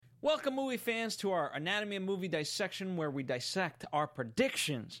Welcome, movie fans, to our Anatomy of Movie dissection where we dissect our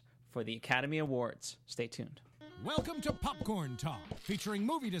predictions for the Academy Awards. Stay tuned. Welcome to Popcorn Talk, featuring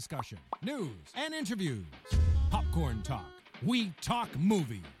movie discussion, news, and interviews. Popcorn Talk. We talk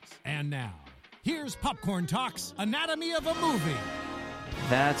movies. And now, here's Popcorn Talk's Anatomy of a Movie.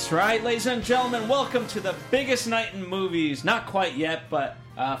 That's right, ladies and gentlemen. Welcome to the biggest night in movies. Not quite yet, but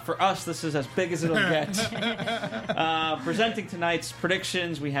for us, this is as big as it'll get. Presenting tonight's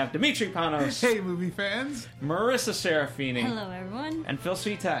predictions, we have Dimitri Panos. Hey, movie fans. Marissa Serafini. Hello, everyone. And Phil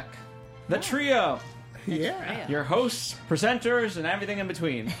Svitek. The trio. Yeah. Your hosts, presenters, and everything in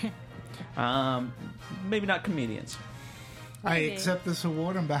between. Maybe not comedians. I accept this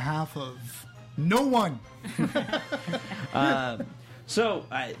award on behalf of no one. So,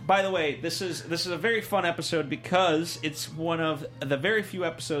 by the way, this is a very fun episode because it's one of the very few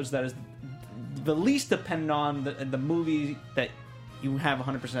episodes that is the least dependent on the movie that you have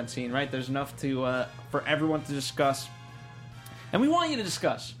 100% seen, right? There's enough to for everyone to discuss. And we want you to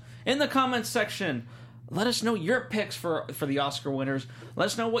discuss. In the comments section, let us know your picks for the Oscar winners. Let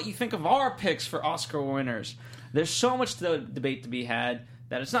us know what you think of our picks for Oscar winners. There's so much debate to be had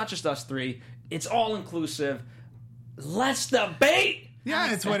that it's not just us three. It's all-inclusive. Let's debate!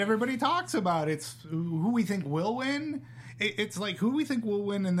 Yeah, it's what everybody talks about. It's who we think will win. It's like who we think will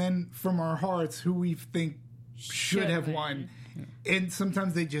win, and then from our hearts, who we think should have won. And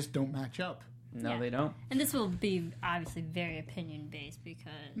sometimes they just don't match up. No, they don't. And this will be obviously very opinion based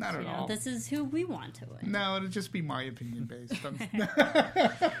because Not at all. This is who we want to win. No, it'll just be my opinion based.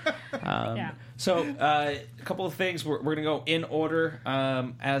 So, a couple of things. We're going to go in order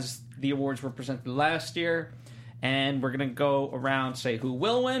as the awards were presented last year. And we're going to go around, say who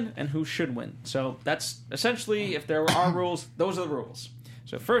will win and who should win. So that's essentially, if there are rules, those are the rules.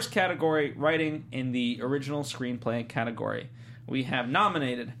 So first category, writing in the original screenplay category. We have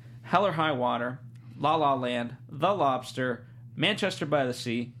nominated Hell or High Water, La La Land, The Lobster, Manchester by the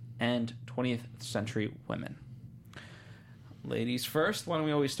Sea, and 20th Century Women. Ladies first. Why don't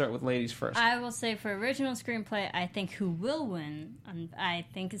we always start with ladies first? I will say for original screenplay, I think who will win, I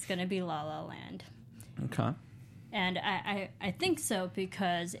think it's going to be La La Land. Okay. And I think so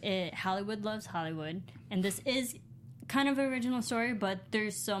because Hollywood loves Hollywood. And this is kind of an original story, but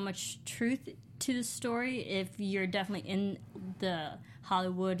there's so much truth to the story if you're definitely in the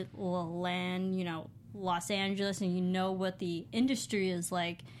Hollywood land, Los Angeles, and you know what the industry is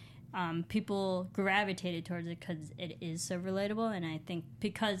like. People gravitated towards it because it is so relatable. And I think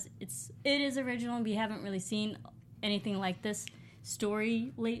because it is original and we haven't really seen anything like this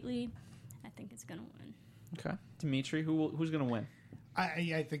story lately, I think it's going to win. Okay. Dimitri, who's going to win?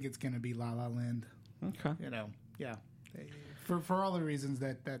 I think it's going to be La La Land. Okay. Yeah. For all the reasons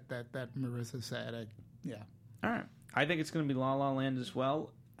that Marissa said, All right. I think it's going to be La La Land as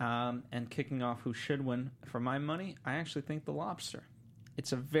well. And kicking off who should win, for my money, I actually think The Lobster.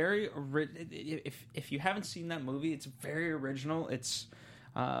 It's a very if you haven't seen that movie, it's very original. It's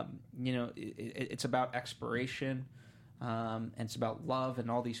it's about exploration, and it's about love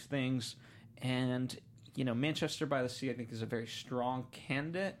and all these things. And Manchester by the Sea, I think, is a very strong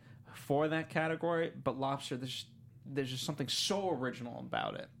candidate for that category. But Lobster, there's just something so original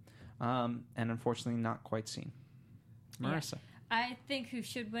about it, and unfortunately not quite seen. Marissa, I think who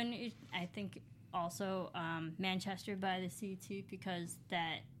should win is, I think also Manchester by the Sea too, because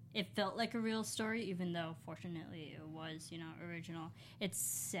that it felt like a real story, even though fortunately it was original. It's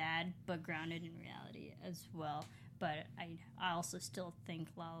sad but grounded in reality as well. But I also still think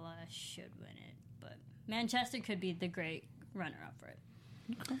La La should win it. But Manchester could be the great runner-up for it.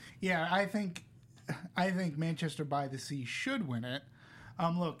 Okay. Yeah, I think Manchester by the Sea should win it.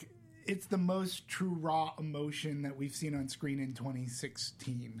 Look, it's the most true raw emotion that we've seen on screen in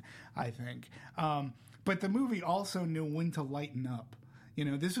 2016, I think. But the movie also knew when to lighten up.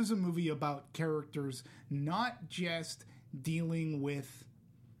 This was a movie about characters not just dealing with...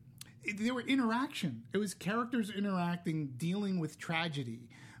 There were interaction. It was characters interacting, dealing with tragedy.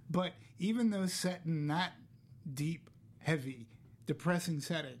 But even though set in that deep, heavy, depressing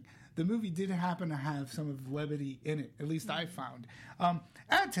setting, the movie did happen to have some of levity in it, at least I found.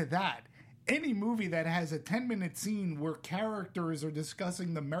 Add to that, any movie that has a 10-minute scene where characters are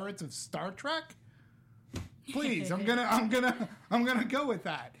discussing the merits of Star Trek, please, I'm gonna go with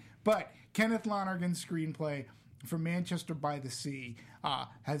that. But Kenneth Lonergan's screenplay for Manchester by the Sea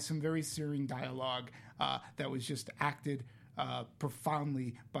has some very searing dialogue that was just acted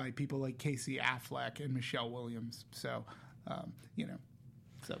profoundly by people like Casey Affleck and Michelle Williams. So,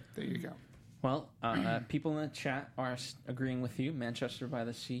 so there you go. Well, people in the chat are agreeing with you. Manchester by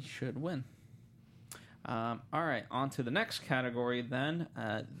the Sea should win. All right, on to the next category then.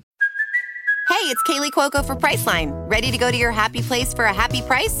 it's Kaylee Cuoco for Priceline. Ready to go to your happy place for a happy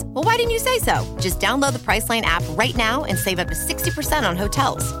price? Well, why didn't you say so? Just download the Priceline app right now and save up to 60% on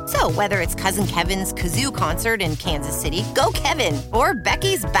hotels. So whether it's Cousin Kevin's Kazoo Concert in Kansas City, go Kevin, or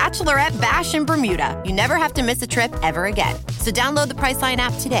Becky's Bachelorette Bash in Bermuda, you never have to miss a trip ever again. So download the Priceline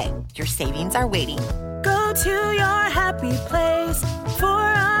app today. Your savings are waiting. Go to your happy place for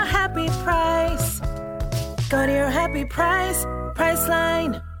a happy price. Go to your happy price,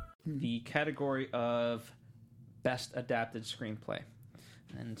 Priceline. The category of Best Adapted Screenplay.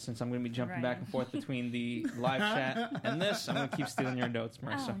 And since I'm going to be jumping back and forth between the live chat and this, I'm going to keep stealing your notes,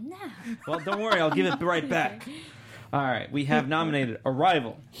 Marissa. Oh, no. Well, don't worry. I'll give it right back. All right. We have nominated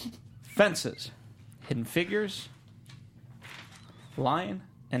Arrival, Fences, Hidden Figures, Lion,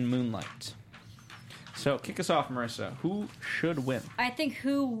 and Moonlight. So, kick us off, Marissa. Who should win? I think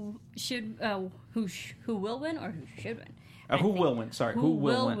who will win or who should win? Who will win? Sorry, who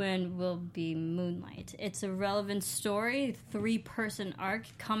will win will be Moonlight. It's a relevant story, 3-person arc,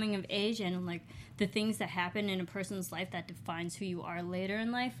 coming of age, and like the things that happen in a person's life that defines who you are later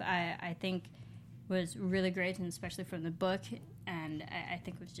in life. I think was really great, and especially from the book. And I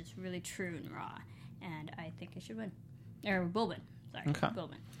think it was just really true and raw. And I think it should win, or will win. Sorry, okay. Will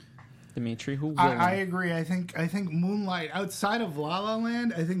win. Dimitri, who will win? I agree. I think Moonlight, outside of La La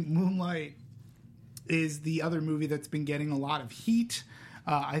Land, I think Moonlight is the other movie that's been getting a lot of heat.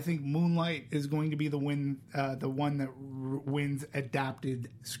 I think Moonlight is going to be the one that wins adapted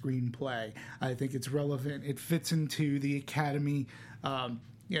screenplay. I think it's relevant. It fits into the Academy, this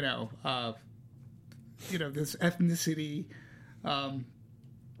ethnicity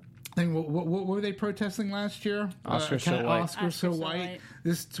thing. What were they protesting last year? Oscar So White. Oscar So White.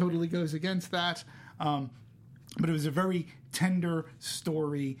 This totally goes against that. But it was a very tender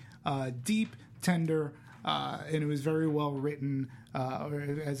story, deep, tender, and it was very well written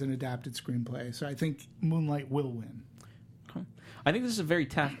as an adapted screenplay. So I think Moonlight will win. Okay. I think this is a very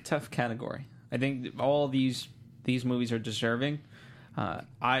tough category. I think all these movies are deserving.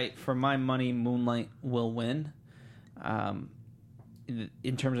 For my money, Moonlight will win.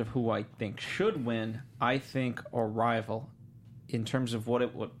 In terms of who I think should win, I think Arrival, in terms of what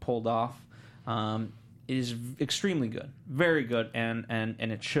it pulled off, is extremely good, very good, and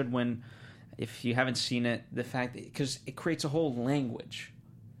it should win. If you haven't seen it, the fact because it creates a whole language,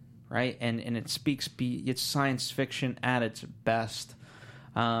 right, and it speaks. It's science fiction at its best.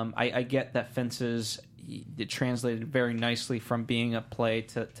 I get that Fences, it translated very nicely from being a play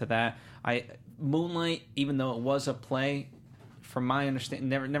to that. Moonlight, even though it was a play, from my understanding,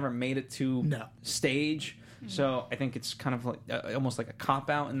 never made it to stage. So I think it's kind of like almost like a cop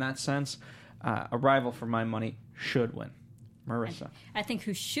out in that sense. Arrival, for my money, should win. Marissa, I think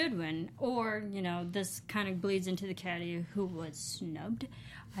who should win, or this kind of bleeds into the category who was snubbed.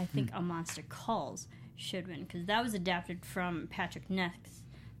 I think A Monster Calls should win because that was adapted from Patrick Neff's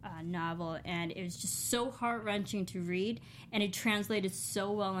novel, and it was just so heart-wrenching to read, and it translated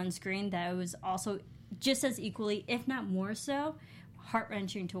so well on screen that it was also just as equally, if not more so,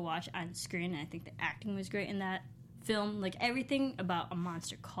 heart-wrenching to watch on screen. And I think the acting was great in that film. Like, everything about A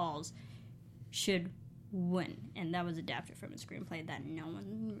Monster Calls should win, and that was adapted from a screenplay that no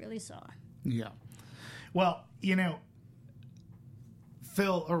one really saw. Yeah. Well,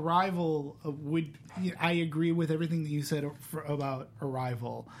 Phil, Arrival I agree with everything that you said about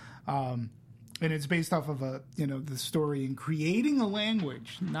Arrival. And it's based off of the story and creating a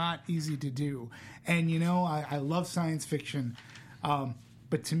language, not easy to do. And, I love science fiction.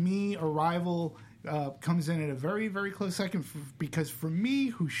 But to me, Arrival comes in at a very, very close second because for me,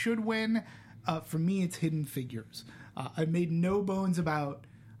 who should win, for me, it's Hidden Figures. I made no bones about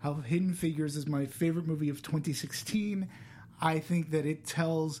how Hidden Figures is my favorite movie of 2016. I think that it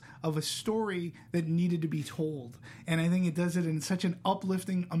tells of a story that needed to be told. And I think it does it in such an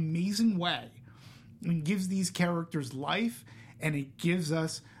uplifting, amazing way. It gives these characters life, and it gives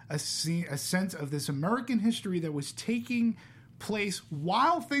us a sense of this American history that was taking place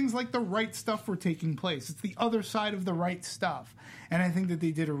while things like The Right Stuff were taking place. It's the other side of The Right Stuff. And I think that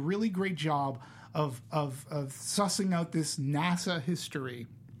they did a really great job of sussing out this NASA history.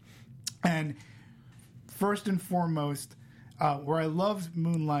 And first and foremost, where I loved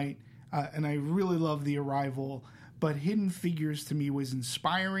Moonlight, and I really love The Arrival, but Hidden Figures to me was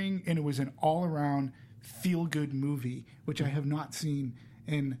inspiring, and it was an all-around feel-good movie, which I have not seen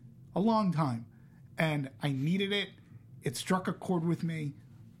in a long time. And I needed it. It struck a chord with me.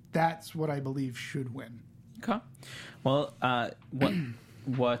 That's what I believe should win. Okay. Well,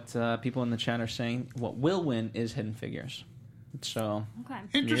 what people in the chat are saying, what will win is Hidden Figures. So Okay.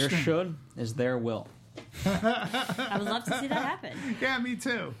 your Interesting. should is their will. I would love to see that happen. Yeah, me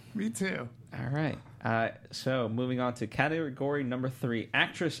too. Me too. All right. So moving on to category number 3,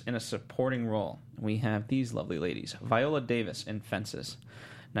 actress in a supporting role. We have these lovely ladies: Viola Davis in Fences,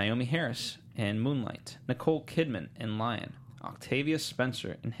 Naomi Harris in Moonlight, Nicole Kidman in Lion, Octavia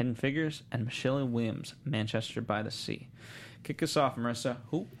Spencer in Hidden Figures, and Michelle Williams, Manchester by the Sea. Kick us off, Marissa.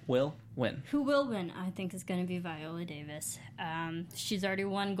 Who will win? Who will win? I think is going to be Viola Davis. She's already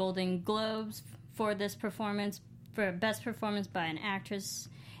won Golden Globes for this performance, for Best Performance by an Actress,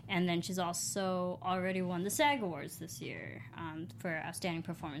 and then she's also already won the SAG Awards this year for Outstanding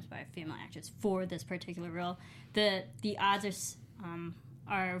Performance by a Female Actress for this particular role. The odds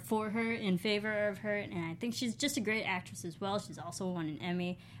are for her, in favor of her, and I think she's just a great actress as well. She's also won an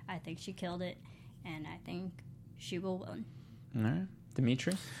Emmy. I think she killed it, and I think she will win. All right.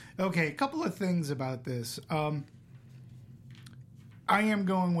 Dimitri? Okay, a couple of things about this. I am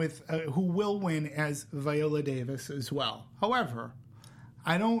going with who will win as Viola Davis as well. However,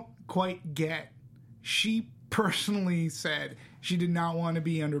 I don't quite get. She personally said she did not want to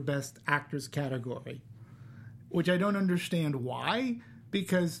be under Best Actress category, which I don't understand why,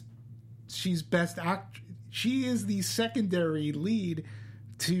 because she's Best Act. She is the secondary lead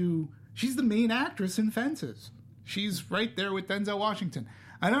to. She's the main actress in Fences. She's right there with Denzel Washington.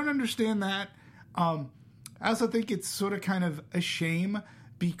 I don't understand that. I also think it's sort of kind of a shame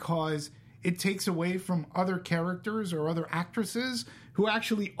because it takes away from other characters or other actresses who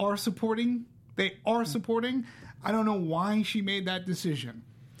actually are supporting. They are supporting. I don't know why she made that decision.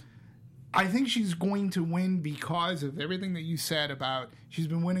 I think she's going to win because of everything that you said about she's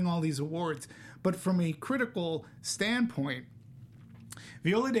been winning all these awards. But from a critical standpoint,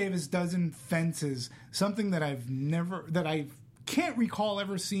 Viola Davis does in Fences something that I can't recall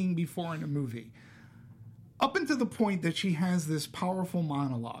ever seeing before in a movie. Up until the point that she has this powerful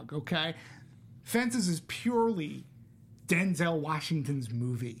monologue, okay? Fences is purely Denzel Washington's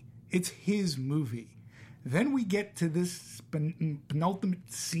movie. It's his movie. Then we get to this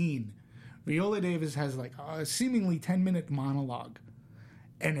penultimate scene. Viola Davis has like a seemingly 10-minute monologue.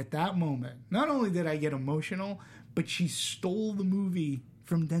 And at that moment, not only did I get emotional, but she stole the movie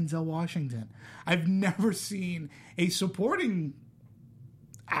from Denzel Washington. I've never seen a supporting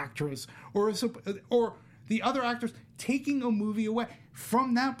actress or the other actors taking a movie away.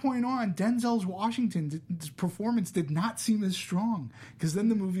 From that point on, Denzel's Washington's performance did not seem as strong because then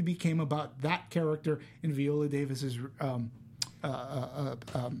the movie became about that character in Viola Davis's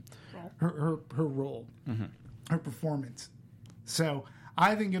her role, her performance. So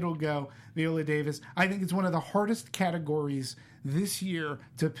I think it'll go Viola Davis. I think it's one of the hardest categories this year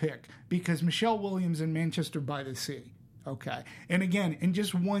to pick because Michelle Williams in Manchester by the Sea. Okay. And again, in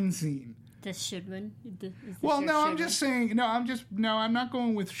just one scene. This should win. I'm not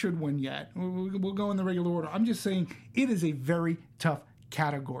going with should win yet. We'll go in the regular order. I'm just saying it is a very tough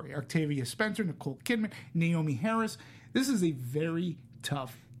category. Octavia Spencer, Nicole Kidman, Naomi Harris. This is a very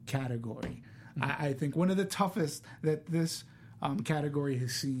tough category. Mm-hmm. I think one of the toughest that this category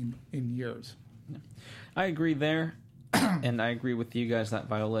has seen in years. I agree there, and I agree with you guys that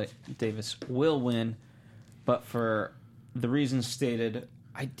Viola Davis will win, but for the reasons stated,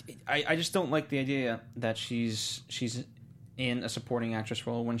 I just don't like the idea that she's in a supporting actress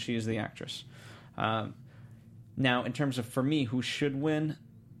role when she is the actress. Now, in terms of, for me, who should win,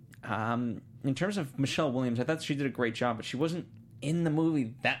 in terms of Michelle Williams, I thought she did a great job, but she wasn't in the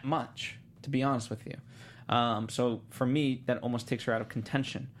movie that much, to be honest with you. So for me, that almost takes her out of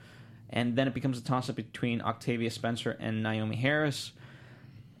contention. And then it becomes a toss-up between Octavia Spencer and Naomi Harris.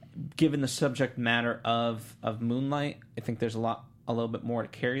 Given the subject matter of Moonlight, I think there's a little bit more to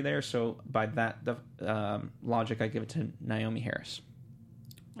carry there. So by that logic, I give it to Naomi Harris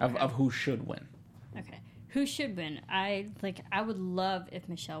of who should win. Okay. Who should win? I would love if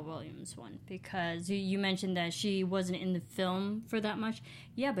Michelle Williams won because you mentioned that she wasn't in the film for that much.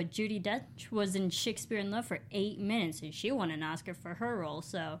 Yeah, but Judi Dench was in Shakespeare in Love for 8 minutes and she won an Oscar for her role.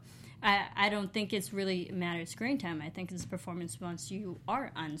 So I don't think it's really a matter of screen time. I think it's performance once you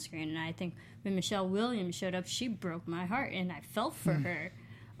are on screen. And I think when Michelle Williams showed up, she broke my heart and I felt for her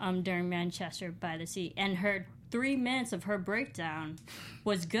during Manchester by the Sea. And her 3 minutes of her breakdown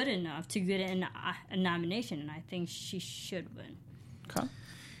was good enough to get a nomination, and I think she should win. Okay.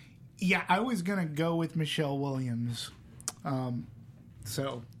 Yeah, I was going to go with Michelle Williams.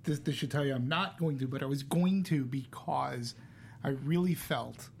 So this should tell you I'm not going to, but I was going to because I really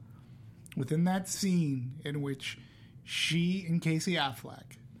felt within that scene in which she and Casey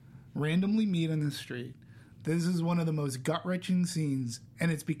Affleck randomly meet in the street, this is one of the most gut-wrenching scenes,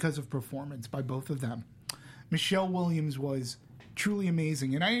 and it's because of performance by both of them. Michelle Williams was truly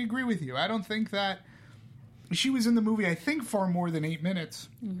amazing, and I agree with you. I don't think that she was in the movie, I think, far more than 8 minutes.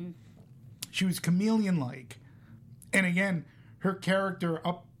 She was chameleon-like. And again, her character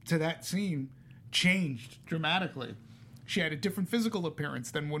up to that scene changed dramatically. She had a different physical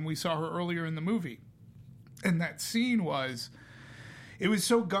appearance than when we saw her earlier in the movie. And that scene it was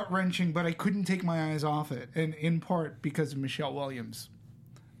so gut-wrenching, but I couldn't take my eyes off it, and in part because of Michelle Williams.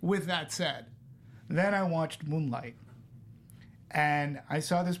 With that said, then I watched Moonlight, and I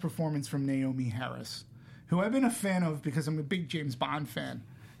saw this performance from Naomi Harris, who I've been a fan of because I'm a big James Bond fan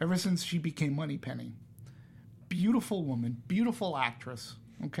ever since she became Moneypenny. Beautiful woman, beautiful actress,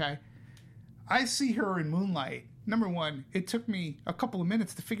 okay? I see her in Moonlight. Number one, it took me a couple of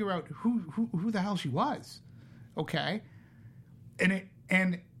minutes to figure out who the hell she was, okay?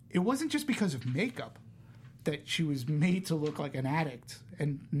 And it wasn't just because of makeup that she was made to look like an addict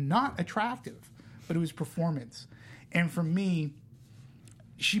and not attractive, but it was performance. And for me,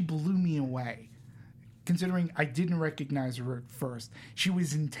 she blew me away, considering I didn't recognize her at first. She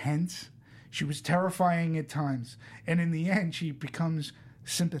was intense. She was terrifying at times. And in the end, she becomes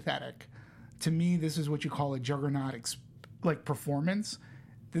sympathetic. To me, this is what you call a juggernaut performance.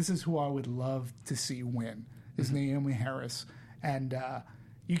 This is who I would love to see win, is Naomi Harris. And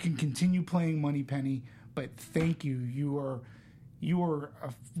you can continue playing Moneypenny, but thank you. You are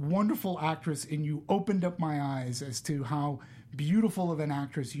a wonderful actress, and you opened up my eyes as to how beautiful of an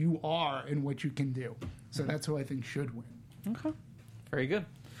actress you are and what you can do. So that's who I think should win. Okay. Very good.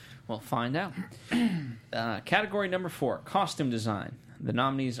 We'll find out. Category number 4, costume design. The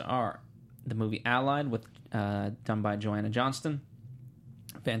nominees are the movie Allied, done by Joanna Johnston,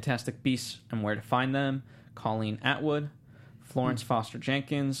 Fantastic Beasts and Where to Find Them, Colleen Atwood, Florence Foster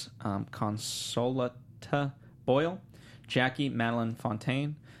Jenkins, Consolata Boyle, Jackie Madeline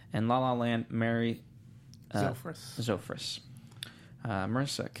Fontaine, and La La Land Mary Zofris.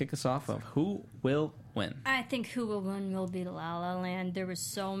 Marissa, kick us off of who will win. I think who will win will be La La Land. There were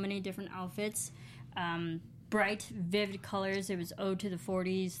so many different outfits. Bright, vivid colors. It was ode to the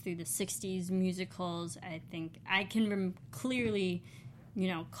 40s through the 60s musicals. I think I can clearly,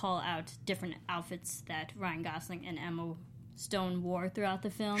 call out different outfits that Ryan Gosling and Emma Stone wore throughout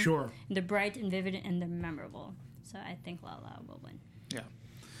the film. Sure. They're bright and vivid and they're memorable. So I think La La will win. Yeah.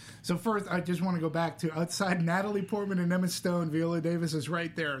 So first, I just want to go back to outside Natalie Portman and Emma Stone. Viola Davis is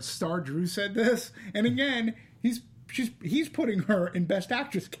right there. Star Drew said this, and again, he's putting her in Best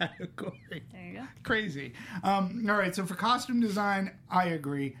Actress category. There you go. Crazy. All right. So for costume design, I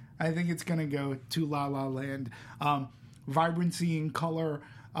agree. I think it's going to go to La La Land. Vibrancy and color,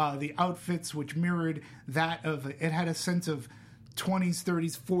 the outfits which mirrored that of it had a sense of 20s,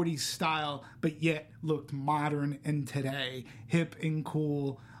 30s, 40s style, but yet looked modern and today, hip and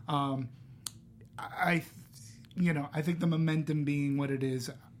cool. I think the momentum being what it is,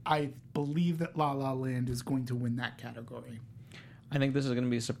 I believe that La La Land is going to win that category. I think this is going to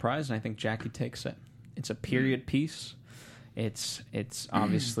be a surprise, and I think Jackie takes it. It's a period piece. It's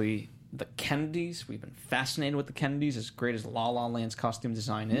obviously the Kennedys. We've been fascinated with the Kennedys. As great as La La Land's costume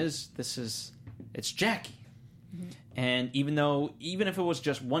design is, it's Jackie. And even if it was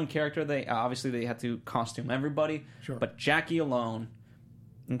just one character, they had to costume everybody. Sure. But Jackie alone,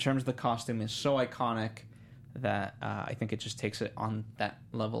 in terms of the costume, is so iconic that I think it just takes it on that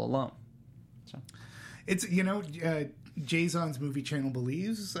level alone. So it's Jason's Movie Channel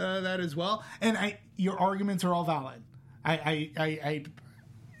believes that as well, and your arguments are all valid. I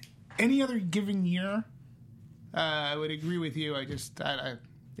any other given year, I would agree with you.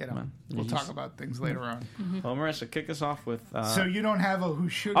 We'll talk about things later on. Well, Marissa, kick us off with. So you don't have a who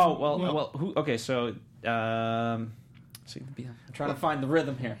should? Oh well. Who? Okay, so. I'm trying to find the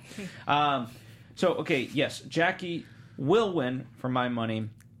rhythm here. Yes, Jackie will win for my money.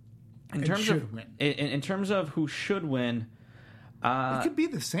 In terms of who should win, it could be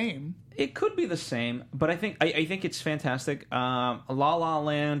the same. It could be the same, but I think it's fantastic. La La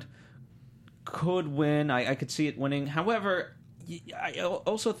Land could win. I could see it winning. However, I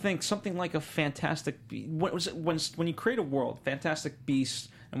also think something like a Fantastic when you create a world, Fantastic Beasts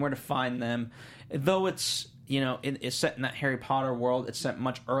and Where to Find Them, though it's it's set in that Harry Potter world. It's set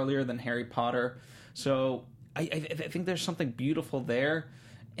much earlier than Harry Potter, so I think there's something beautiful there.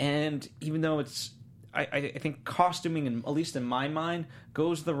 And even though I think costuming, at least in my mind,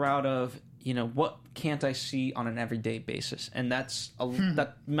 goes the route of what can't I see on an everyday basis, and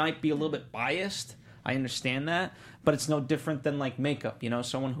that might be a little bit biased. I understand that, but it's no different than like makeup.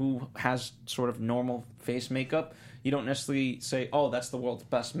 Someone who has sort of normal face makeup, you don't necessarily say, "Oh, that's the world's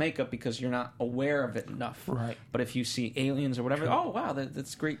best makeup," because you're not aware of it enough. Right. But if you see aliens or whatever, oh wow,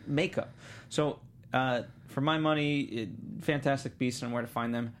 that's great makeup. So for my money, Fantastic Beasts and Where to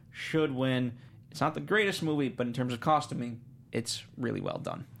Find Them should win. It's not the greatest movie, but in terms of costuming, it's really well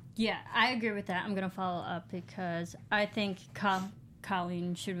done. Yeah, I agree with that. I'm going to follow up because I think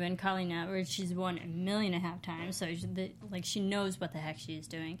Colleen should win. Colleen Atwood, she's won 1.5 million times, so she knows what the heck she is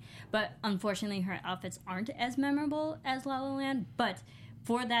doing. But unfortunately, her outfits aren't as memorable as La La Land. But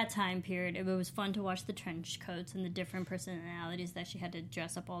for that time period, it was fun to watch the trench coats and the different personalities that she had to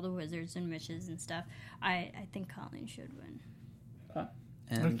dress up all the wizards and witches and stuff. I think Colleen should win.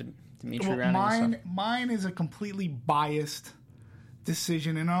 And Dimitri, well, mine is a completely biased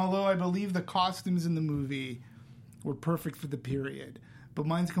decision, and although I believe the costumes in the movie were perfect for the period, but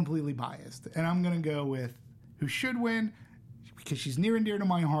mine's completely biased, and I'm going to go with who should win, because she's near and dear to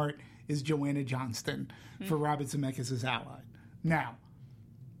my heart, is Joanna Johnston for Robert Zemeckis' Allied. Now,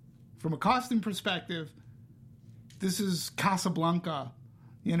 from a costume perspective, this is Casablanca,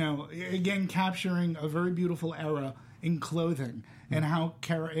 again capturing a very beautiful era in clothing and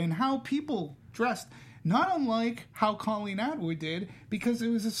how people dressed. Not unlike how Colleen Atwood did, because it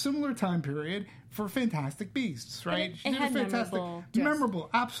was a similar time period for Fantastic Beasts, right? It had memorable,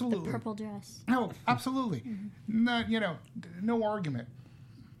 absolutely. The purple dress. No, absolutely. No, no argument.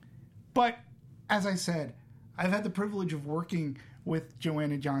 But as I said, I've had the privilege of working with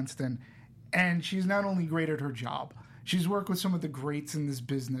Joanna Johnston, and she's not only great at her job. She's worked with some of the greats in this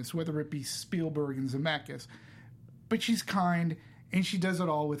business, whether it be Spielberg and Zemeckis. But she's kind, and she does it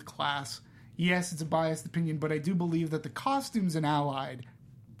all with class. Yes, it's a biased opinion, but I do believe that the costumes in Allied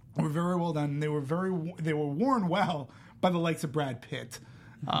were very well done. They were worn well by the likes of Brad Pitt.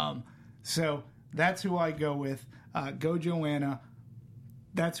 So that's who I go with. Go Joanna.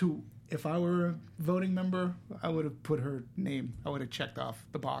 That's who, if I were a voting member, I would have put her name. I would have checked off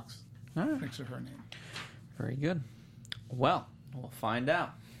the box next to her name. Very good. Well, we'll find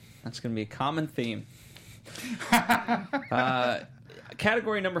out. That's going to be a common theme.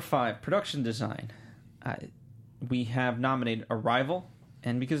 Category number 5, production design. We have nominated Arrival,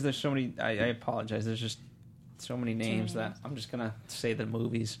 and because there's so many, I apologize, there's just so many names that I'm just going to say the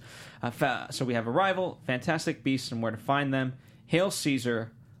movies. So we have Arrival, Fantastic Beasts and Where to Find Them, Hail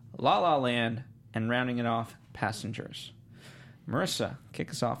Caesar, La La Land, and rounding it off, Passengers. Marissa, kick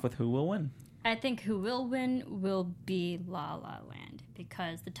us off with who will win. I think who will win will be La La Land,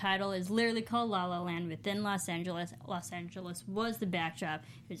 because the title is literally called La La Land within Los Angeles. Los Angeles was the backdrop.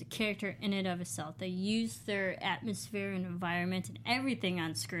 There's a character in and of itself. They used their atmosphere and environment and everything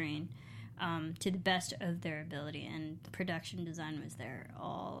on screen to the best of their ability, and the production design was there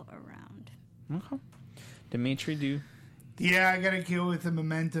all around. Okay. Dimitri, do you? Yeah, I got to go with the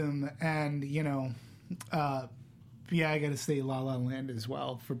momentum, and, I got to say La La Land as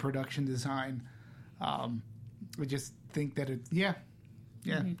well for production design. I just think that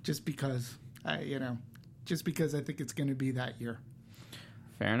just because I think it's going to be that year.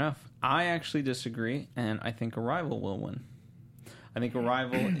 Fair enough. I actually disagree, and I think Arrival will win. I think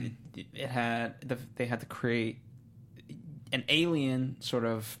Arrival, they had to create an alien sort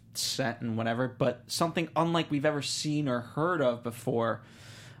of set and whatever, but something unlike we've ever seen or heard of before,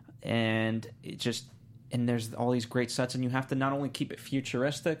 and and there's all these great sets, and you have to not only keep it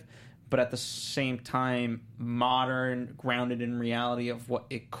futuristic, but at the same time modern, grounded in reality of what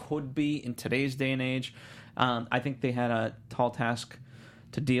it could be in today's day and age. I think they had a tall task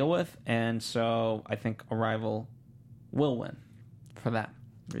to deal with, and so I think Arrival will win for that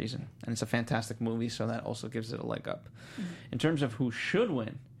reason. And it's a fantastic movie, so that also gives it a leg up. Mm-hmm. In terms of who should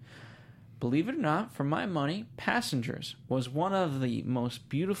win, believe it or not, for my money, Passengers was one of the most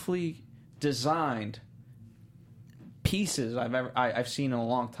beautifully designed pieces I've seen in a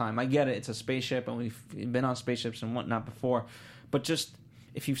long time. I get it, it's a spaceship, and we've been on spaceships and whatnot before, but just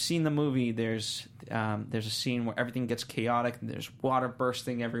if you've seen the movie, there's a scene where everything gets chaotic and there's water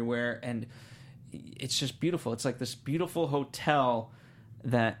bursting everywhere, and it's just beautiful. It's like this beautiful hotel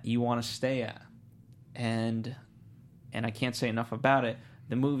that you want to stay at, and I can't say enough about it.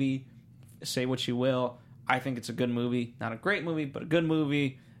 The movie, say what you will, I think it's a good movie. Not a great movie, but a good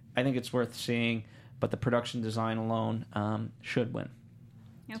movie. I think it's worth seeing. But the production design alone should win.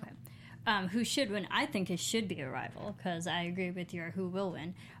 Okay. Who should win? I think it should be Arrival, because I agree with your who will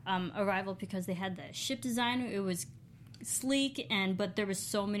win. Arrival, because they had the ship design. It was sleek, but there was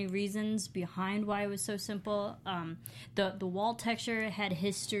so many reasons behind why it was so simple. The wall texture had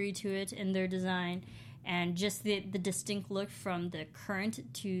history to it in their design, and just the distinct look from the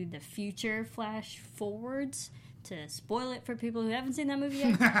current to the future flash forwards. To spoil it for people who haven't seen that movie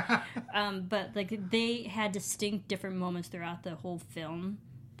yet, but they had distinct different moments throughout the whole film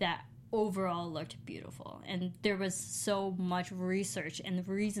that overall looked beautiful, and there was so much research and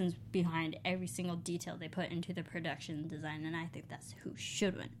the reasons behind every single detail they put into the production design, and I think that's who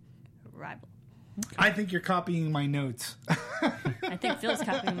should win. Arrival. I think you're copying my notes. I think Phil's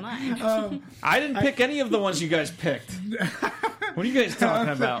copying mine. I didn't pick any of the ones you guys picked. What are you guys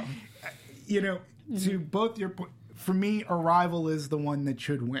talking about? To both your points, for me, Arrival is the one that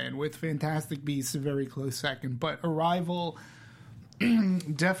should win, with Fantastic Beasts a very close second. But Arrival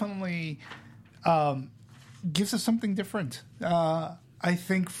definitely gives us something different. I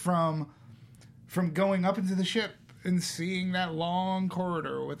think from going up into the ship and seeing that long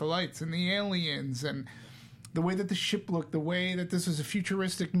corridor with the lights and the aliens and the way that the ship looked, the way that this was a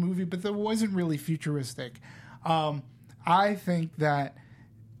futuristic movie, but that wasn't really futuristic. I think that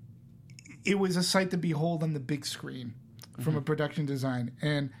it was a sight to behold on the big screen from a production design.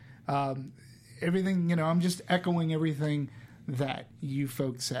 And everything, I'm just echoing everything that you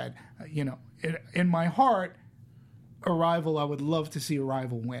folks said. In my heart, Arrival, I would love to see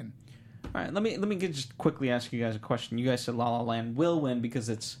Arrival win. All right, let me just quickly ask you guys a question. You guys said La La Land will win because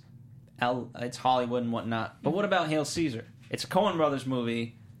it's Hollywood and whatnot. But what about Hail Caesar? It's a Coen Brothers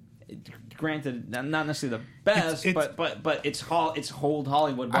movie. Granted, not necessarily the best, but it's old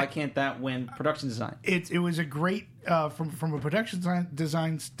Hollywood. Why can't that win production design? It was a great from a production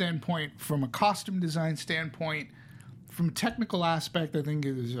design standpoint, from a costume design standpoint, from a technical aspect. I think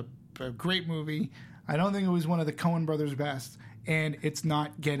it was a great movie. I don't think it was one of the Coen Brothers' best, and it's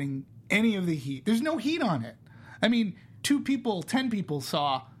not getting any of the heat. There's no heat on it. I mean, 10 people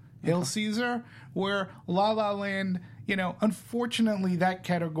saw Hail Caesar, where La La Land, unfortunately that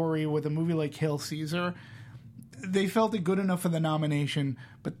category with a movie like Hail Caesar, they felt it good enough for the nomination,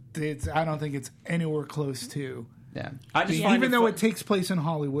 but I don't think it's anywhere close to. Yeah, even though it takes place in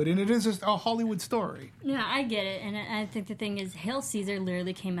Hollywood, and it is just a Hollywood story. Yeah, I get it, and I think the thing is, Hail Caesar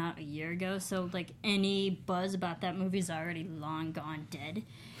literally came out a year ago, so any buzz about that movie is already long gone dead,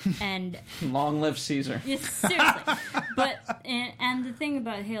 and long live Caesar. Yeah, seriously. But and the thing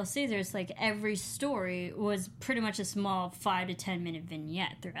about Hail Caesar is every story was pretty much a small 5 to 10 minute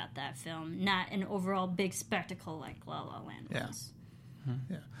vignette throughout that film, not an overall big spectacle like La La Land was.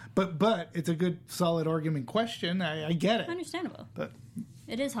 Yeah, but it's a good, solid argument question. I get it. Understandable. But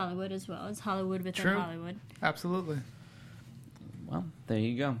it is Hollywood as well. It's Hollywood within True. Hollywood. Absolutely. Well, there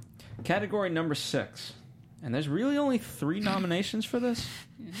you go. Category number 6. And there's really only 3 nominations for this?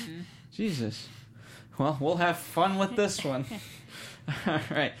 Mm-hmm. Jesus. Well, we'll have fun with this one. All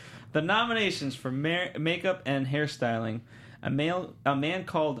right. The nominations for makeup and hairstyling. A Man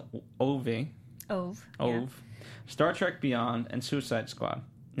Called Ove. Ove. Yeah. Star Trek Beyond, and Suicide Squad.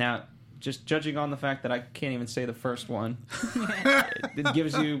 Now, just judging on the fact that I can't even say the first one, it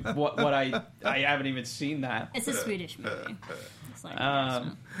gives you what I haven't even seen that. It's a Swedish movie.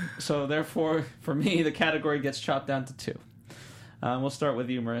 So therefore, for me, the category gets chopped down to 2. We'll start with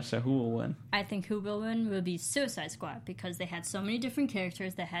you, Marissa. Who will win? I think who will win will be Suicide Squad, because they had so many different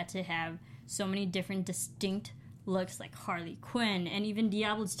characters that had to have so many different distinct looks, like Harley Quinn, and even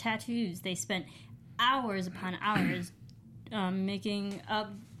Diablo's tattoos. They spent hours upon hours making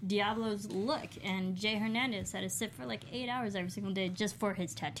up Diablo's look, and Jay Hernandez had to sit for 8 hours every single day just for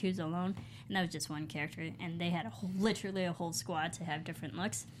his tattoos alone, and that was just one character, and they had literally a whole squad to have different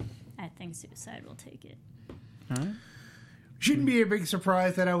looks. I think Suicide will take it. All right. Shouldn't be a big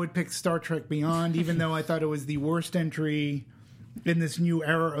surprise that I would pick Star Trek Beyond, even though I thought it was the worst entry in this new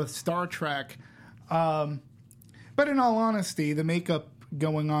era of Star Trek. But in all honesty, the makeup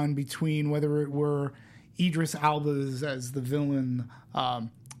going on between, whether it were Idris Elba as the villain, I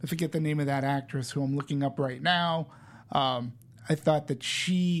forget the name of that actress who I'm looking up right now. I thought that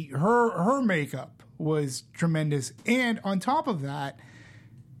her makeup was tremendous, and on top of that,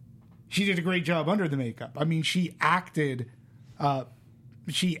 she did a great job under the makeup. I mean, she acted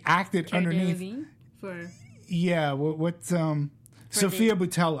underneath. Sophia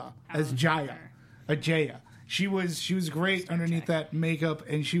Boutella as Ajaya. She was great underneath that makeup,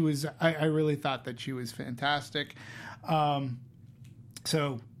 and she was. I really thought that she was fantastic.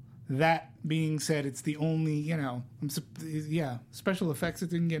 So that being said, it's the only special effects it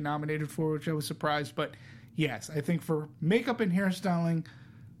didn't get nominated for, which I was surprised. But yes, I think for makeup and hairstyling,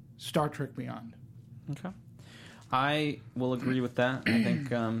 Star Trek Beyond. Okay, I will agree with that. I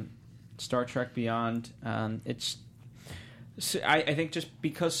think Star Trek Beyond. I think just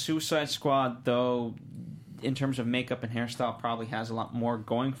because Suicide Squad, though, in terms of makeup and hairstyle, probably has a lot more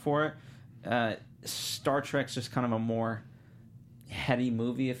going for it. Star Trek's just kind of a more heady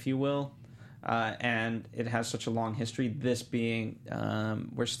movie, if you will, and it has such a long history. This being,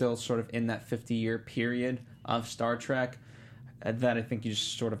 we're still sort of in that 50-year period of Star Trek, that I think you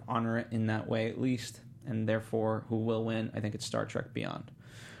just sort of honor it in that way, at least, and therefore, who will win? I think it's Star Trek Beyond.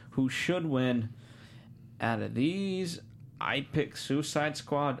 Who should win? Out of these, I pick Suicide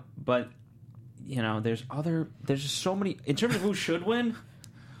Squad, but there's just so many in terms of who should win.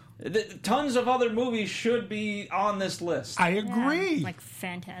 Tons of other movies should be on this list. I agree. Like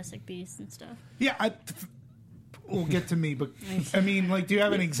Fantastic Beasts and stuff. Yeah, we'll get to me, but I mean, like, do you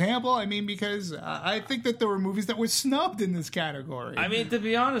have an example? I mean, because I think that there were movies that were snubbed in this category. I mean, to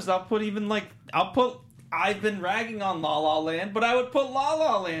be honest, I've been ragging on La La Land, but I would put La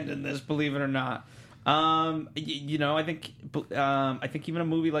La Land in this, believe it or not. I think even a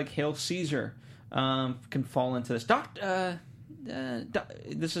movie like Hail Caesar can fall into this.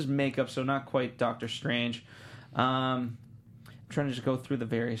 This is makeup, so not quite Doctor Strange. I'm trying to just go through the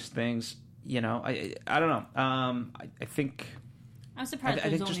various things. I don't know. I think I'm surprised I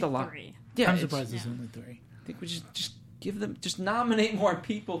there's think just only a lot. 3. Yeah, I'm surprised there's only 3. I think we just give them, just nominate more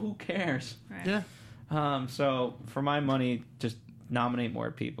people. Who cares? Right. Yeah. So for my money, just nominate more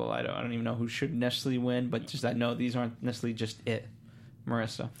people. I don't even know who should necessarily win, but just I know these aren't necessarily just it.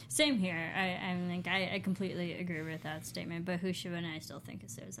 Marissa. Same here. I completely agree with that statement. But who should win? I still think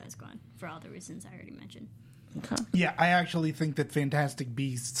it's Suicide Squad for all the reasons I already mentioned. Okay. Yeah, I actually think that Fantastic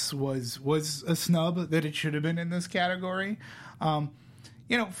Beasts was a snub, that it should have been in this category.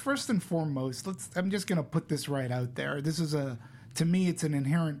 First and foremost, I'm just going to put this right out there. This is to me, it's an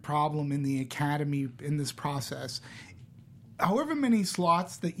inherent problem in the Academy in this process. However many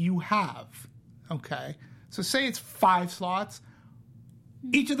slots that you have, okay, so say it's 5 slots,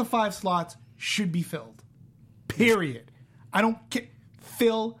 each of the 5 slots should be filled. Period. I don't care.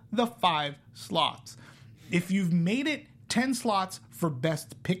 Fill the 5 slots. If you've made it 10 slots for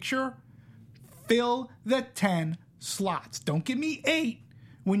Best Picture, fill the 10 slots. Don't give me 8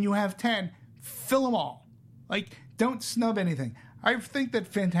 when you have 10. Fill them all. Like, don't snub anything. I think that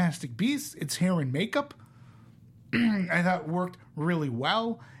Fantastic Beasts, its hair and makeup, I thought worked really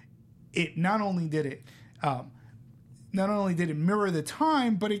well. It not only did it mirror the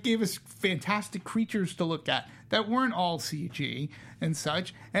time, but it gave us fantastic creatures to look at that weren't all CG and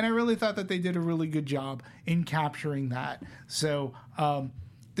such. And I really thought that they did a really good job in capturing that. So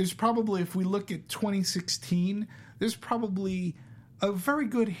there's probably, if we look at 2016, there's probably a very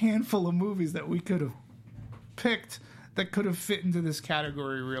good handful of movies that we could have picked that could have fit into this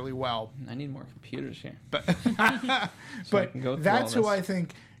category really well. I need more computers here. But, but that's who I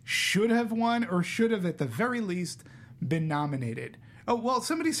think should have won, or should have at the very least been nominated. Oh, well,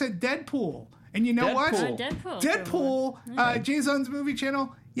 somebody said Deadpool. And you know what? Deadpool. Jason's movie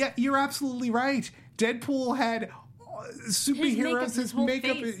channel. Yeah, you're absolutely right. Deadpool had superheroes, his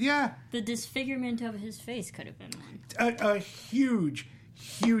makeup. Yeah. The disfigurement of his face could have been one. A huge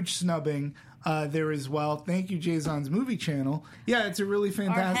snubbing there as well. Thank you, Jason's movie channel. Yeah, it's a really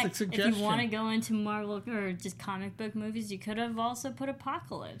fantastic suggestion. If you want to go into Marvel or just comic book movies, you could have also put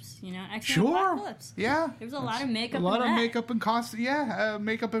Apocalypse. X-Men Apocalypse. Yeah. There was a lot of makeup. Makeup and costume. Yeah,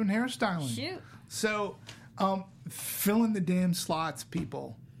 makeup and hairstyling. Shoot. So, fill in the damn slots,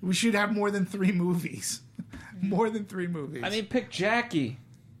 people. We should have more than 3 movies. More than 3 movies. I mean, pick Jackie.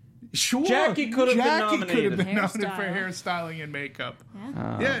 Sure. Jackie could have been nominated. Could have been nominated for hairstyling and makeup.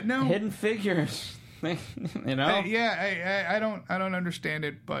 Yeah. No. Hidden Figures. I don't understand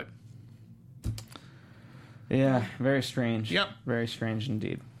it, but yeah, very strange. Yep. Very strange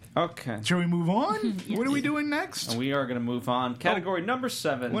indeed. Okay. Shall we move on? Yes. What are we doing next? We are going to move on. Category number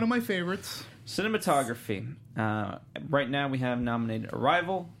 7. One of my favorites. Cinematography. Right now we have nominated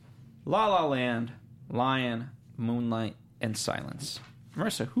Arrival, La La Land, Lion, Moonlight, and Silence.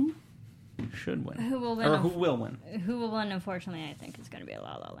 Marissa, who should win? Who will win? Or who will win? Who will win, unfortunately, I think is going to be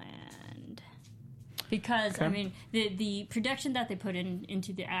La La Land. Because, okay. I mean, the production that they put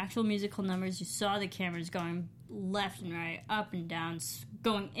into the actual musical numbers, you saw the cameras going left and right, up and down,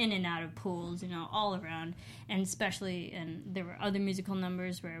 going in and out of pools, all around. And especially, and there were other musical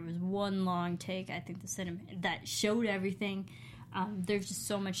numbers where it was one long take. I think the cinema that showed everything. There's just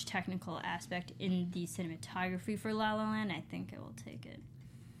so much technical aspect in the cinematography for La La Land. I think it will take it.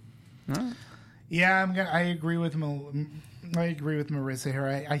 Huh? Yeah, I agree with Marissa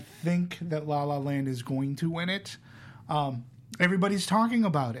here. I think that La La Land is going to win it. Everybody's talking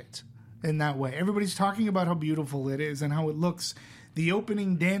about it in that way. Everybody's talking about how beautiful it is and how it looks. The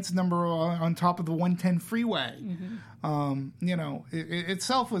opening dance number on top of the 110 freeway, it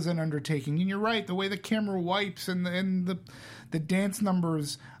itself was an undertaking. And you're right, the way the camera wipes and the dance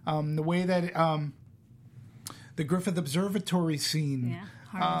numbers, the way that the Griffith Observatory scene,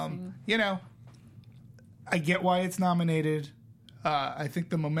 I get why it's nominated. I think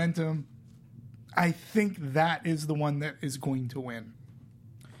the momentum, I think that is the one that is going to win.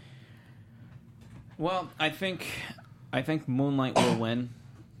 Well, I think Moonlight will win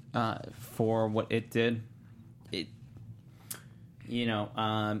for what it did. It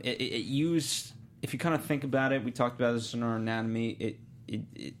used if you kind of think about it, we talked about this in our anatomy.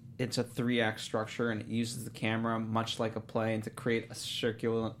 It's a 3-act structure, and it uses the camera much like a play, and to create a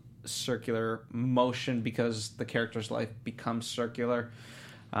circular motion because the character's life becomes circular,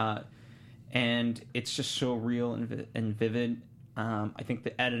 and it's just so real and vivid. I think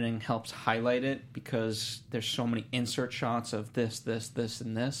the editing helps highlight it because there's so many insert shots of this,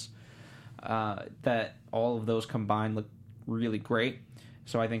 and this, that all of those combined look really great.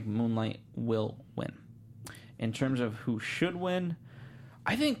 So I think Moonlight will win. In terms of who should win,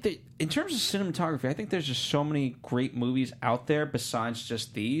 I think that in terms of cinematography, I think there's just so many great movies out there besides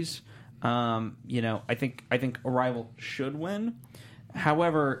just these. I think Arrival should win.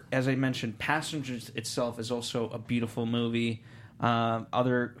 However, as I mentioned, Passengers itself is also a beautiful movie.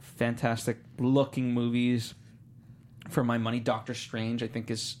 Other fantastic looking movies, for my money, Doctor Strange I think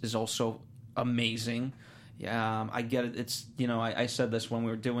is also amazing. I get it. It's I said this when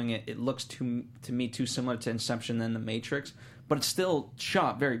we were doing it. It looks to me too similar to Inception than The Matrix, but it's still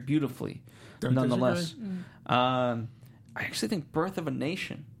shot very beautifully. Nonetheless, I actually think Birth of a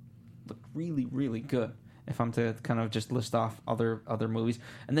Nation looked really, really good. If I'm to kind of just list off other movies,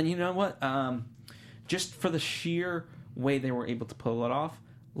 and then you know what, just for the sheer way they were able to pull it off,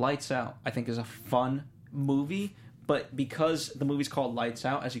 Lights Out I think is a fun movie, but because the movie's called Lights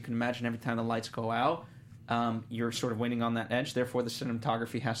Out, as you can imagine, every time the lights go out, you're sort of waiting on that edge. Therefore, the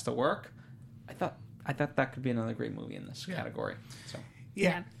cinematography has to work. I thought that could be another great movie in this category. So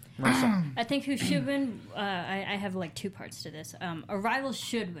Yeah. I think who should win, I have like two parts to this. Arrival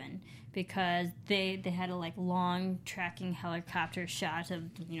should win because they had a long tracking helicopter shot of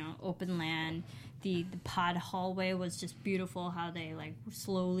open land. The pod hallway was just beautiful, how they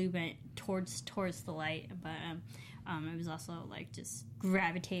slowly went towards the light, but it was also just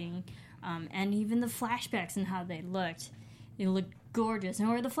gravitating, and even the flashbacks and how they looked gorgeous,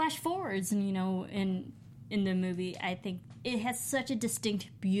 or the flash forwards, and in the movie, I think it has such a distinct,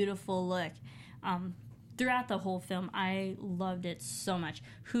 beautiful look. Throughout the whole film, I loved it so much.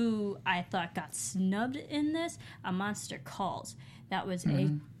 Who I thought got snubbed in this, A Monster Calls. That was a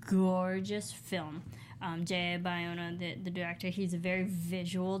gorgeous film. J.A. Bayona, the director, he's a very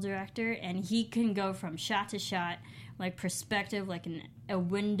visual director, and he can go from shot to shot, perspective, a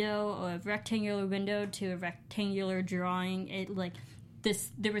window, or a rectangular window to a rectangular drawing.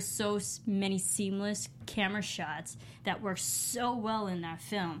 There were so many seamless camera shots that worked so well in that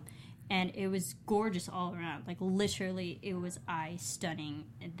film, and it was gorgeous all around. Literally, it was eye-stunning.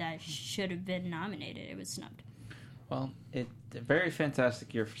 That should have been nominated. It was snubbed. Well, a very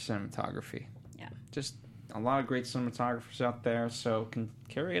fantastic year for cinematography. Yeah. Just a lot of great cinematographers out there, so can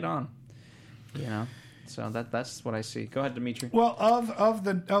carry it on. So that's what I see. Go ahead, Dimitri. Well, of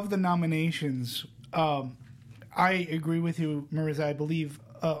the nominations, I agree with you, Marissa. I believe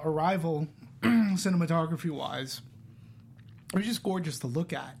Arrival, cinematography-wise, it was just gorgeous to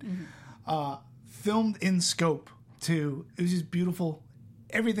look at. Mm-hmm. Filmed in scope, too. It was just beautiful.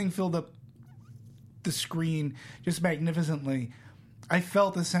 Everything filled up the screen just magnificently. I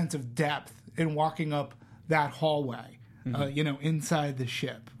felt a sense of depth in walking up that hallway, inside the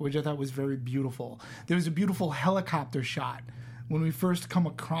ship, which I thought was very beautiful. There was a beautiful helicopter shot when we first come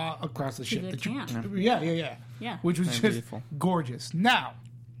across the ship. Yeah. Which was just beautiful. Gorgeous. Now,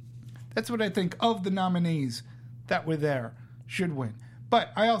 that's what I think of the nominees that were there should win.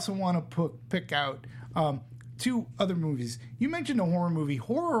 But I also want to pick out two other movies. You mentioned a horror movie.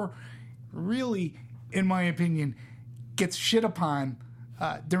 Horror really, in my opinion, gets shit upon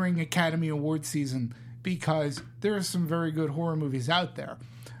during Academy Award season because there are some very good horror movies out there.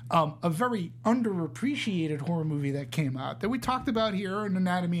 A very underappreciated horror movie that came out that we talked about here in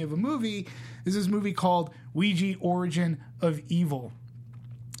Anatomy of a Movie is this movie called Ouija Origin of Evil.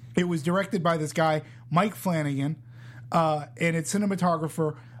 It was directed by this guy, Mike Flanagan, and its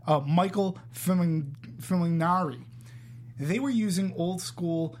cinematographer, Michael Filinari. They were using old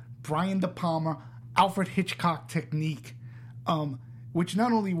school Brian De Palma, Alfred Hitchcock technique, which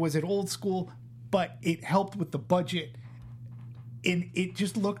not only was it old school, but it helped with the budget. And it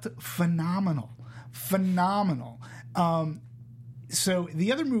just looked phenomenal. So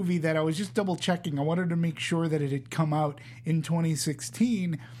the other movie that I was just double checking, I wanted to make sure that it had come out in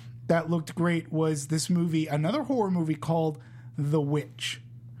 2016 that looked great, was this movie, another horror movie called The Witch,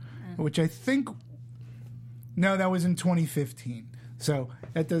 which I think, no, that was in 2015. So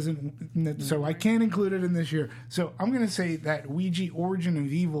that doesn't, so I can't include it in this year. So I'm going to say that Ouija Origin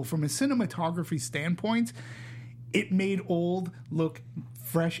of Evil, from a cinematography standpoint, it made old look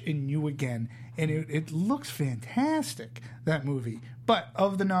fresh and new again. And it looks fantastic, that movie. But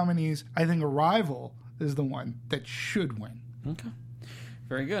of the nominees, I think Arrival is the one that should win. Okay.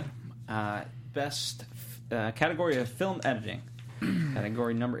 Very good. best category of film editing.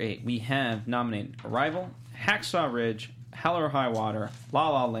 Category number 8. We have nominated Arrival, Hacksaw Ridge, Hell or High Water, La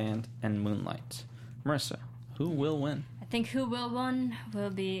La Land, and Moonlight. Marissa, who will win? I think who will win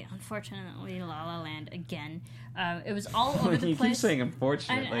will be, unfortunately, La La Land again. It was all over the You place. keep saying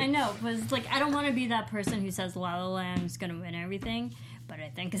unfortunately. I know, because I don't want to be that person who says La La Land is going to win everything, but I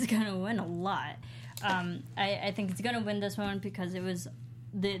think it's going to win a lot. I think it's going to win this one because it was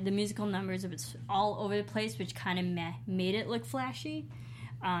the musical numbers. It was all over the place, which kind of made it look flashy.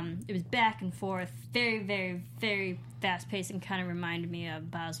 It was back and forth, very, very, very fast paced, and kind of reminded me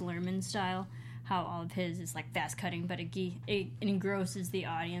of Baz Luhrmann style. How all of his is like fast cutting, but it engrosses the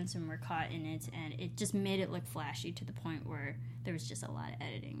audience, and we're caught in it, and it just made it look flashy to the point where there was just a lot of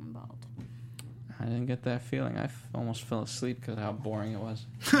editing involved. I didn't get that feeling. I almost fell asleep because of how boring it was.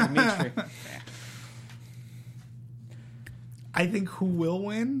 Dimitri. I think who will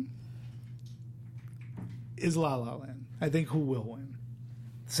win is La La Land. I think who will win.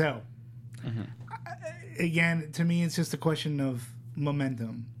 So, again, to me, it's just a question of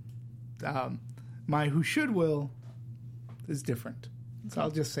momentum. My who should will is different. So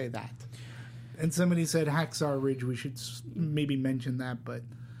I'll just say that. And somebody said Hacksaw Ridge. We should maybe mention that, but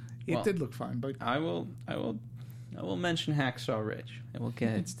it did look fun. But I will mention Hacksaw Ridge. It will get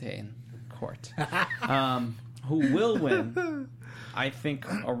its day in court. Who will win? I think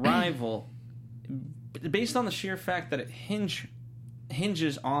Arrival, based on the sheer fact that it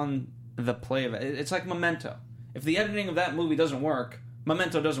hinges on the play of it. It's like Memento. If the editing of that movie doesn't work,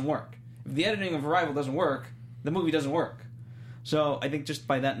 Memento doesn't work. If the editing of Arrival doesn't work, the movie doesn't work. So I think just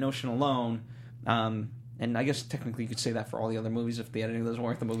by that notion alone, and I guess technically you could say that for all the other movies. If the editing doesn't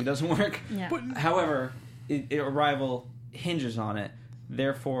work, the movie doesn't work. Yeah. But, however, Arrival hinges on it.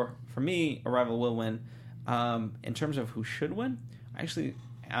 Therefore, for me, Arrival will win. In terms of who should win, actually,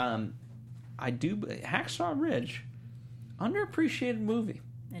 I do. Hacksaw Ridge, underappreciated movie.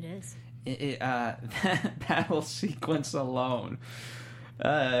 It is. That battle sequence alone,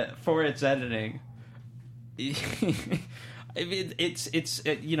 for its editing, I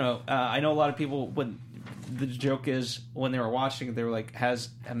know a lot of people, when the joke is when they were watching, they were like, has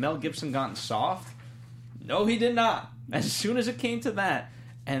Mel Gibson gotten soft? No, he did not. As soon as it came to that,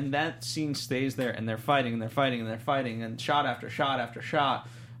 and that scene stays there, and they're fighting, and they're fighting, and they're fighting, and shot after shot after shot,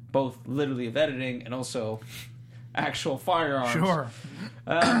 both literally of editing and also actual firearms. sure.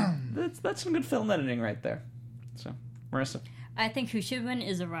 That's some good film editing right there. So, Marissa. I think who should win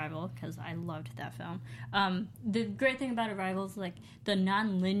is Arrival, because I loved that film. The great thing about Arrival is like the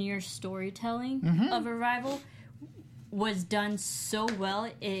non-linear storytelling of Arrival was done so well.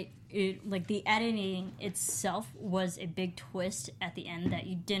 It like the editing itself was a big twist at the end that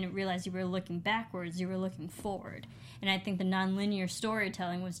you didn't realize you were looking backwards, you were looking forward. And I think the non-linear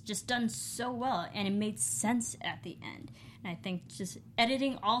storytelling was just done so well, and it made sense at the end. And I think just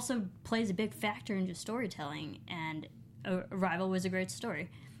editing also plays a big factor in just storytelling, and Arrival was a great story,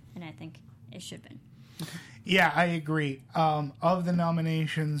 and I think it should win. Yeah, I agree. Of the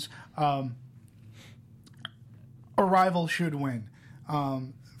nominations, Arrival should win.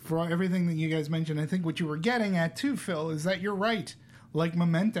 For everything that you guys mentioned, I think what you were getting at too, Phil, is that you're right. Like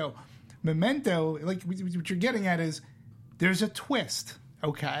Memento, like what you're getting at is there's a twist,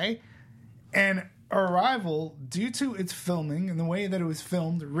 okay? And Arrival, due to its filming and the way that it was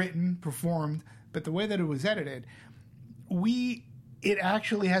filmed, written, performed, but the way that it was edited, it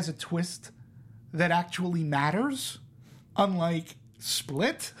actually has a twist that actually matters, unlike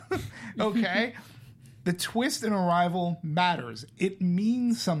Split, okay? The twist in Arrival matters. It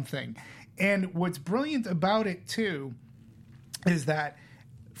means something. And what's brilliant about it, too, is that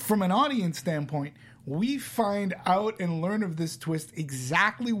from an audience standpoint, we find out and learn of this twist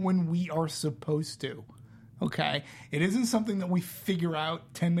exactly when we are supposed to, okay? It isn't something that we figure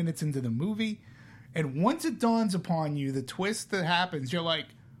out 10 minutes into the movie. And once it dawns upon you, the twist that happens, you're like,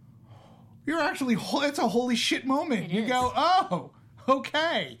 it's a holy shit moment. You go, oh,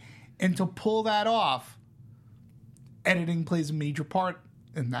 okay. And to pull that off, editing plays a major part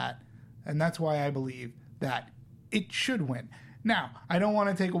in that. And that's why I believe that it should win. Now, I don't want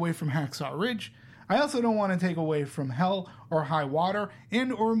to take away from Hacksaw Ridge. I also don't want to take away from Hell or High Water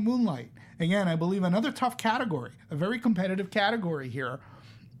and or Moonlight. Again, I believe another tough category, a very competitive category here.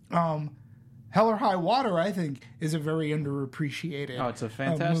 Hell or High Water, I think, is a very underappreciated it's a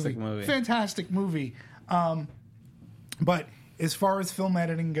fantastic movie. Fantastic movie. But as far as film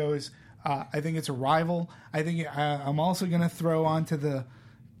editing goes, I think it's Arrival. I think I'm also going to throw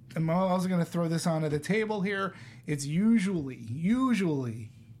this onto the table here. It's usually,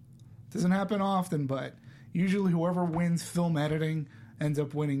 doesn't happen often, but usually whoever wins film editing ends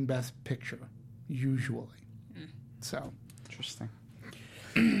up winning Best Picture. usually. So Interesting.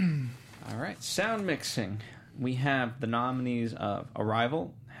 All right, sound mixing. We have the nominees of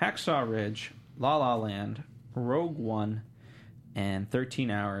Arrival, Hacksaw Ridge, La La Land, Rogue One, and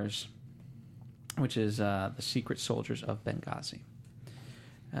 13 Hours, which is The Secret Soldiers of Benghazi.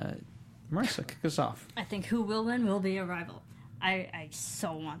 Marissa, kick us off. I think who will win will be Arrival. I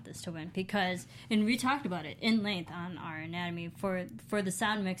so want this to win because, and we talked about it in length on our anatomy for the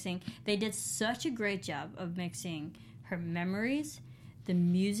sound mixing. They did such a great job of mixing her memories, the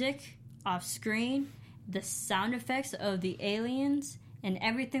music off screen, the sound effects of the aliens, and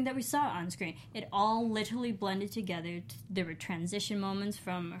everything that we saw on screen. It all literally blended together. There were transition moments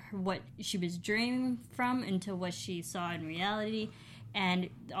from what she was dreaming from into what she saw in reality, and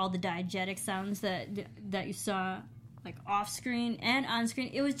all the diegetic sounds that you saw, like off screen and on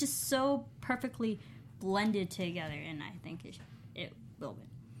screen. It was just so perfectly blended together, and I think it will win.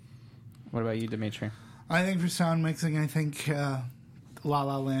 What about you, Dimitri? I think for sound mixing, I think La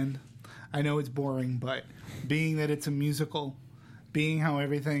La Land. I know it's boring, but being that it's a musical, being how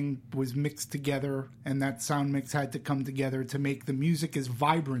everything was mixed together and that sound mix had to come together to make the music as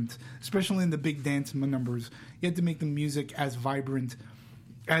vibrant, especially in the big dance numbers, you had to make the music as vibrant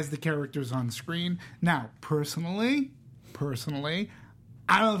as the characters on screen. Now, personally,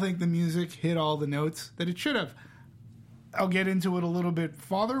 I don't think the music hit all the notes that it should have. I'll get into it a little bit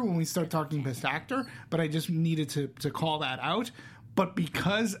farther when we start talking Best Actor, but I just needed to call that out. But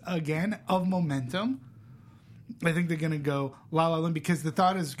because, again, of momentum, I think they're going to go La La Land because the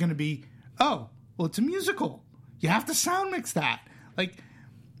thought is going to be, oh, well, it's a musical. You have to sound mix that. Like,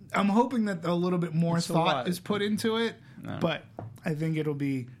 I'm hoping that a little bit more thought is put into it, but I think it'll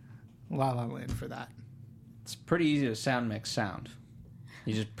be La La Land for that. It's pretty easy to sound mix sound.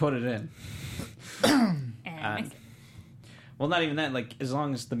 You just put it in. And mix it. Well, not even that. Like, as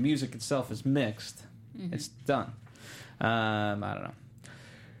long as the music itself is mixed, it's done. I don't know.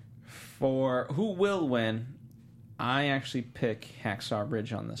 For who will win, I actually pick Hacksaw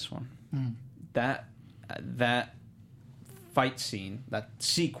Ridge on this one. That fight scene, that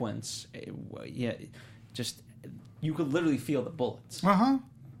sequence, just you could literally feel the bullets.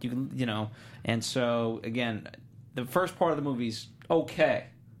 You can, and so again, the first part of the movie's okay.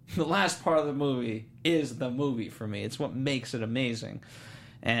 The last part of the movie is the movie for me. It's what makes it amazing,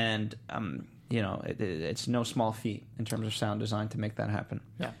 and it's no small feat in terms of sound design to make that happen.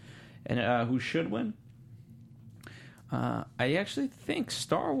 Yeah. And who should win? I actually think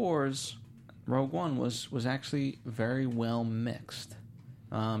Star Wars Rogue One was actually very well mixed.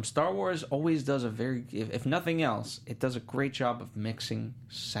 Star Wars always does if nothing else, it does a great job of mixing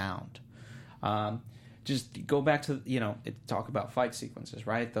sound. Just go back to talk about fight sequences,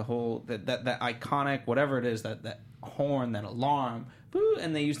 right? The whole that iconic whatever it is, that horn, that alarm, boo,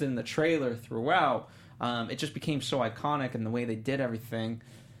 and they used it in the trailer throughout. It just became so iconic, and the way they did everything,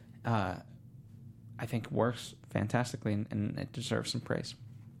 I think works fantastically, and it deserves some praise.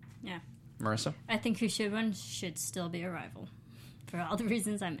 Yeah. Marissa? I think who should win should still be Arrival, for all the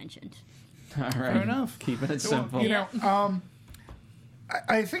reasons I mentioned. All right. Fair enough. Keeping it simple.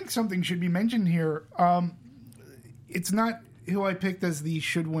 I think something should be mentioned here. It's not who I picked as the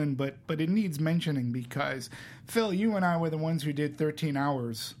should win, but it needs mentioning because, Phil, you and I were the ones who did 13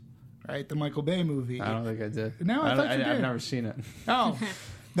 Hours, right? The Michael Bay movie. I don't think I did. No, I thought you did. I've never seen it. Oh,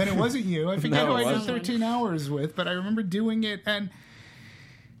 then it wasn't you. I forget No, who it I did wasn't. 13 Hours with, but I remember doing it. And,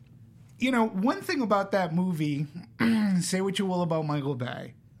 one thing about that movie, say what you will about Michael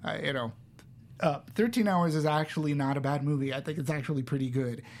Bay, 13 Hours is actually not a bad movie. I think it's actually pretty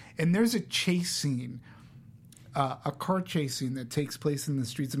good. And there's a chase scene, a car chase scene that takes place in the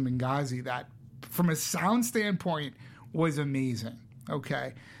streets of Benghazi that, from a sound standpoint, was amazing.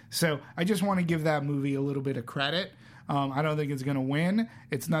 Okay? So I just want to give that movie a little bit of credit. I don't think it's going to win.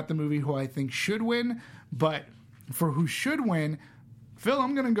 It's not the movie who I think should win. But for who should win, Phil,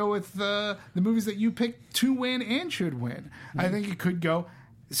 I'm going to go with the movies that you picked to win and should win. I think it could go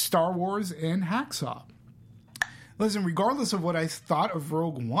Star Wars and Hacksaw. Listen, regardless of what I thought of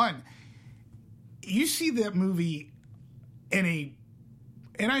Rogue One, you see that movie and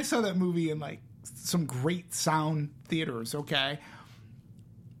I saw that movie in like some great sound theaters, okay?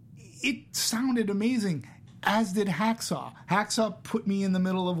 It sounded amazing, as did Hacksaw. Hacksaw put me in the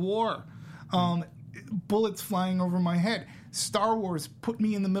middle of war. Bullets flying over my head. Star Wars put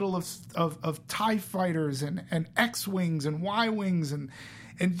me in the middle of TIE fighters and X-Wings and Y-Wings and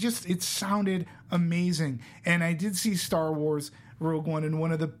just, it sounded amazing. And I did see Star Wars Rogue One in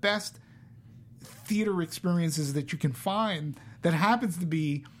one of the best theater experiences that you can find that happens to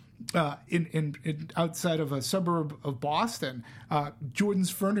be in outside of a suburb of Boston, Jordan's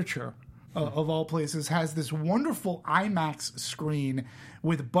Furniture. of all places, has this wonderful IMAX screen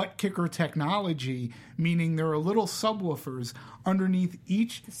with butt kicker technology, meaning there are little subwoofers underneath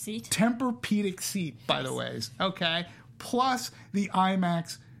each seat? Tempur-Pedic seat, by the way. Okay? Plus the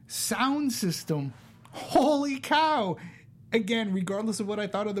IMAX sound system. Holy cow! Again, regardless of what I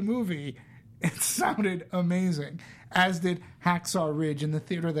thought of the movie, it sounded amazing, as did Hacksaw Ridge in the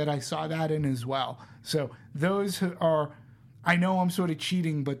theater that I saw that in as well. So those who are, I know I'm sort of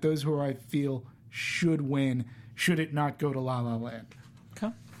cheating, but those who I feel should win, should it not go to La La Land.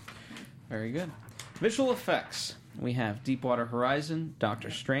 Okay. Very good. Visual effects. We have Deepwater Horizon,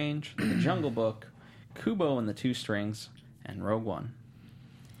 Doctor Strange, The Jungle Book, Kubo and the Two Strings, and Rogue One.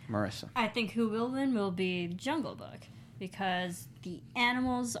 Marissa. I think who will win will be Jungle Book, because the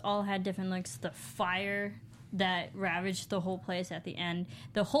animals all had different looks. The fire that ravaged the whole place at the end.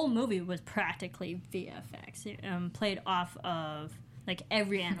 The whole movie was practically VFX. It played off of, like,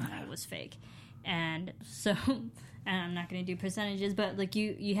 every animal was fake. And so, and I'm not going to do percentages, but, like,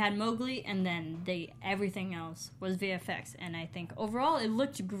 you had Mowgli, and then everything else was VFX. And I think overall it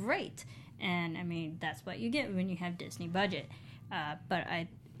looked great. And, I mean, that's what you get when you have Disney budget. But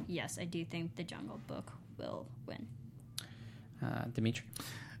yes, I do think The Jungle Book will win. Dimitri?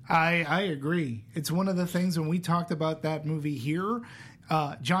 I agree. It's one of the things when we talked about that movie here,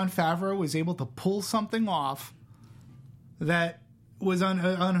 Jon Favreau was able to pull something off that was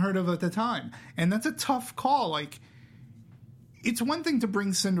unheard of at the time. And that's a tough call. Like, it's one thing to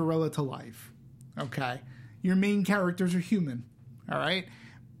bring Cinderella to life, okay? Your main characters are human, all right?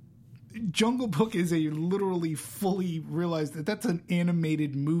 Jungle Book is a literally fully realized that that's an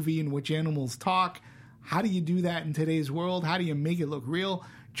animated movie in which animals talk. How do you do that in today's world? How do you make it look real?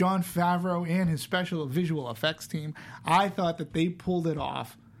 Jon Favreau and his special visual effects team, I thought that they pulled it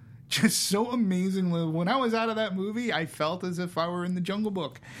off just so amazingly. When I was out of that movie, I felt as if I were in the Jungle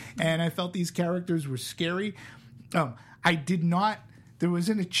Book, and I felt these characters were scary. There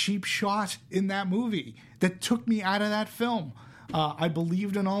wasn't a cheap shot in that movie that took me out of that film. I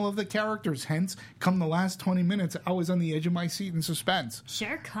believed in all of the characters. Hence, come the last 20 minutes, I was on the edge of my seat in suspense.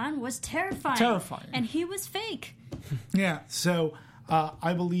 Shere Khan was terrifying. Terrifying. And he was fake. Yeah, so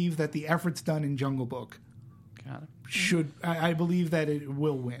I believe that the efforts done in Jungle Book I believe that it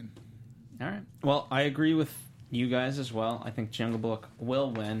will win. All right. Well, I agree with you guys as well. I think Jungle Book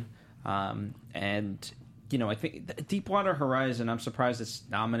will win. And, you know, I think Deepwater Horizon, I'm surprised it's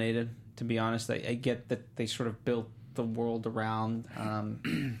nominated, to be honest. I get that they sort of built the world around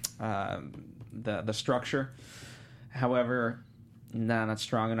the structure. However, not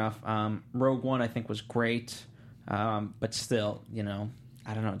strong enough. Rogue One, I think, was great. But still, you know,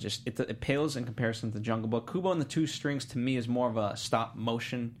 I don't know. Just it pales in comparison to Jungle Book. Kubo and the Two Strings, to me, is more of a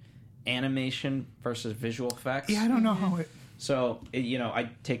stop-motion animation versus visual effects. Yeah, I don't know how it... So, I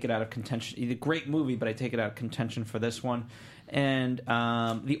take it out of contention. It's a great movie, but I take it out of contention for this one. And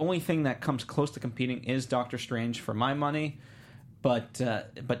the only thing that comes close to competing is Doctor Strange for my money. But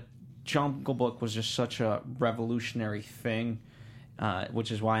Jungle Book was just such a revolutionary thing,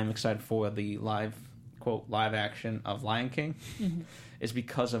 which is why I'm excited for the live action of Lion King, is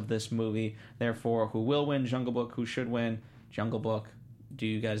because of this movie. Therefore, who will win? Jungle Book. Who should win? Jungle Book. Do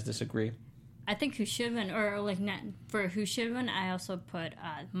you guys disagree? I think who should win, or like not for who should win, I also put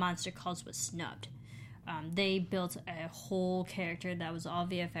Monster Calls was snubbed. They built a whole character that was all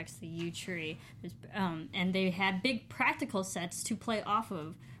VFX, the U Tree, and they had big practical sets to play off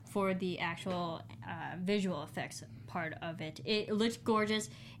of for the actual visual effects part of it. It looked gorgeous.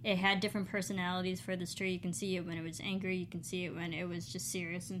 It had different personalities for the tree. You can see it when it was angry. You can see it when it was just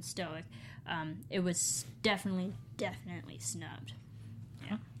serious and stoic. It was definitely snubbed.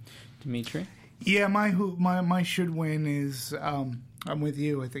 Yeah. Dimitri? Yeah, my should win is I'm with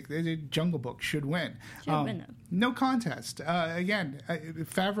you. I think the Jungle Book should win. Should win, though. No contest. Again,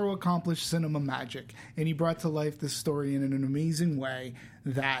 Favreau accomplished cinema magic, and he brought to life this story in an amazing way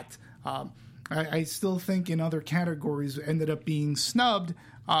that I still think in other categories ended up being snubbed.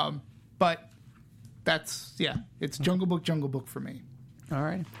 But it's Jungle Book for me. All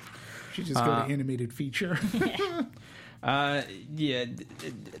right. Should just go to animated feature.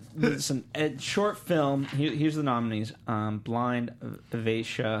 Listen, short film. Here's the nominees: Blind,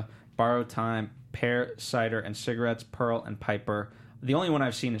 Vivacia, Borrowed Time, Pear, Cider, and Cigarettes, Pearl, and Piper. The only one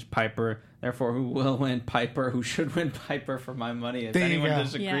I've seen is Piper. Therefore, who will win? Piper. Who should win? Piper for my money. If anyone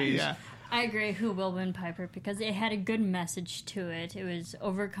disagrees. Yeah. I agree. Who will win? Piper, because it had a good message to it. It was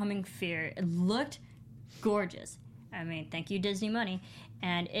overcoming fear. It looked gorgeous. I mean, thank you, Disney money.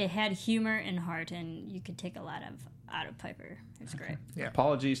 And it had humor and heart, and you could take a lot out of Piper. It's great. Yeah.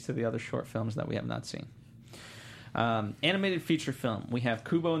 Apologies to the other short films that we have not seen. Animated feature film. We have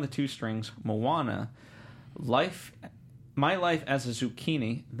Kubo and the Two Strings, Moana, My Life as a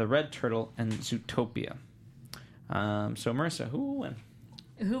Zucchini, The Red Turtle, and Zootopia. So, Marissa, who will win?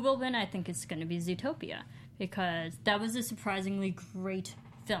 Who will win? I think it's going to be Zootopia, because that was a surprisingly great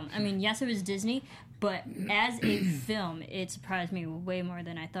film. I mean, yes, it was Disney, but as a film, it surprised me way more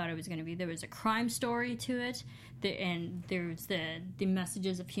than I thought it was going to be. There was a crime story to it, and there's the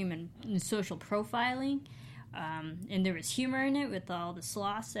messages of human social profiling. And there was humor in it with all the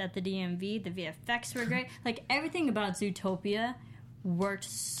sloths at the DMV. The VFX were great. Like, everything about Zootopia worked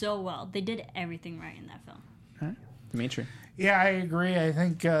so well. They did everything right in that film. All right. Dimitri. Yeah, I agree. I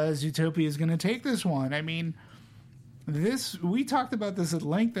think Zootopia is going to take this one. I mean, we talked about this at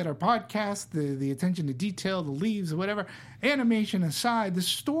length at our podcast, the attention to detail, the leaves, whatever. Animation aside, the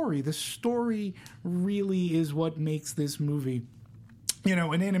story really is what makes this movie. You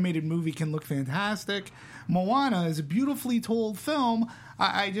know, an animated movie can look fantastic. Moana is a beautifully told film.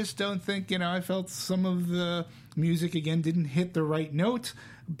 I just don't think, I felt some of the music, again, didn't hit the right note.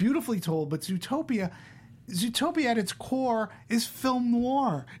 Beautifully told, but Zootopia at its core is film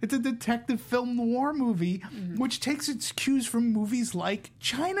noir. It's a detective film noir movie, which takes its cues from movies like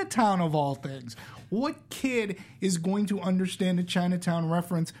Chinatown, of all things. What kid is going to understand a Chinatown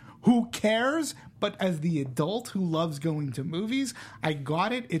reference? Who cares? But as the adult who loves going to movies, I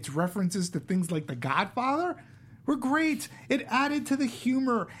got it. Its references to things like The Godfather were great. It added to the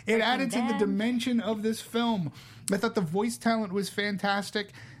humor. It added to the dimension of this film. I thought the voice talent was fantastic.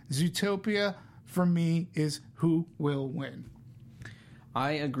 Zootopia, for me, is who will win.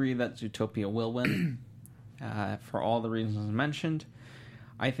 I agree that Zootopia will win for all the reasons mentioned.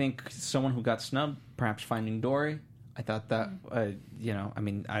 I think someone who got snubbed, perhaps Finding Dory. I thought that,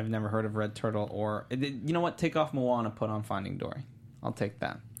 I've never heard of Red Turtle or... You know what? Take off Moana, put on Finding Dory. I'll take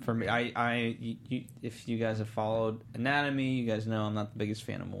that. For me, if you guys have followed Anatomy, you guys know I'm not the biggest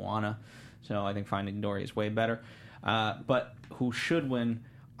fan of Moana, so I think Finding Dory is way better. But who should win?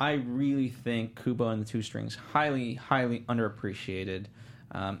 I really think Kubo and the Two Strings, highly, highly underappreciated.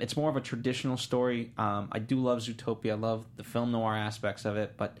 It's more of a traditional story. I do love Zootopia. I love the film noir aspects of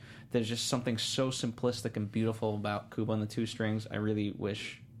it, but there's just something so simplistic and beautiful about Kubo and the Two Strings. I really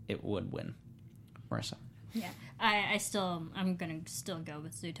wish it would win. Marissa. Yeah, I'm going to still go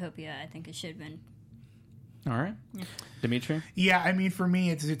with Zootopia. I think it should win. All right. Yeah. Dimitri? Yeah, I mean, for me,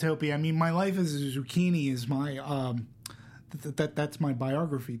 it's Zootopia. I mean, My Life as a Zucchini is my... that's my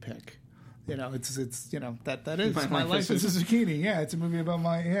biography pick. That is My Life as a Zucchini. Yeah, it's a movie about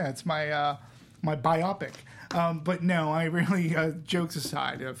it's my biopic. But no, I really, jokes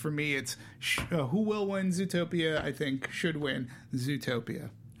aside, for me, it's who will win Zootopia, I think, should win Zootopia.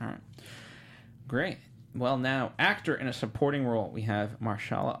 All right. Great. Well, now, actor in a supporting role, we have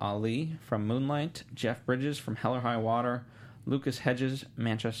Mahershala Ali from Moonlight, Jeff Bridges from Hell or High Water, Lucas Hedges,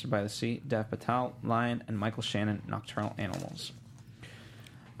 Manchester by the Sea, Dev Patel, Lion, and Michael Shannon, Nocturnal Animals.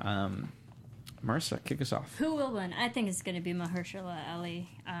 Marissa, kick us off. Who will win? I think it's going to be Mahershala Ali.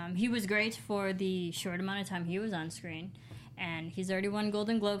 He was great for the short amount of time he was on screen, and he's already won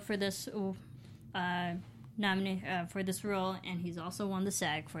Golden Globe for this for this role, and he's also won the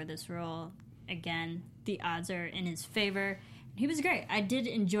SAG for this role. Again, the odds are in his favor. He was great. I did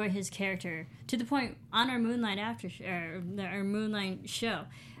enjoy his character to the point on our Moonlight our Moonlight show.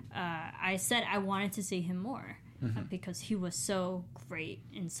 I said I wanted to see him more. Because he was so great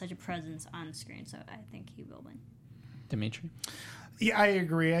and such a presence on screen. So I think he will win. Dimitri? Yeah, I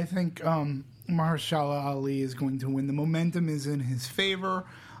agree. I think Mahershala Ali is going to win. The momentum is in his favor.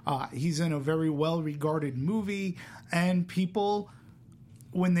 He's in a very well-regarded movie. And people,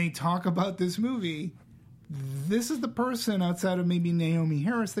 when they talk about this movie, this is the person outside of maybe Naomi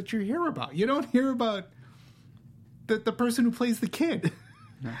Harris that you hear about. You don't hear about the person who plays the kid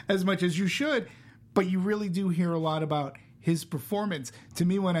as much as you should. But you really do hear a lot about his performance. To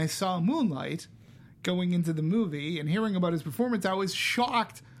me, when I saw Moonlight going into the movie and hearing about his performance, I was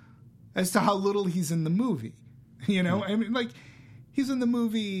shocked as to how little he's in the movie. I mean, like, he's in the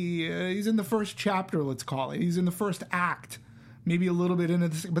movie, he's in the first chapter, let's call it. He's in the first act, maybe a little bit into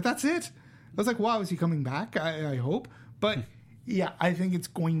this, but that's it. I was like, wow, is he coming back? I hope. But, yeah, I think it's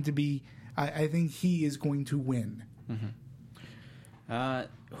going to be, I think he is going to win.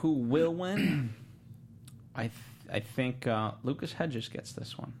 Who will win? I think Lucas Hedges gets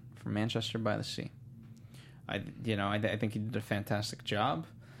this one from Manchester by the Sea. I think he did a fantastic job.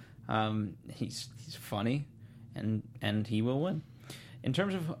 He's funny, and he will win. In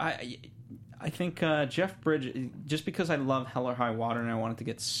terms of, I think Jeff Bridges, just because I love Hell or High Water and I wanted to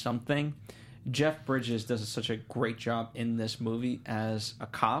get something, Jeff Bridges does such a great job in this movie as a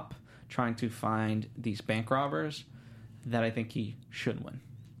cop, trying to find these bank robbers, that I think he should win.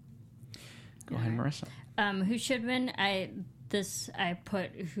 Go ahead, Marissa. Who should win? I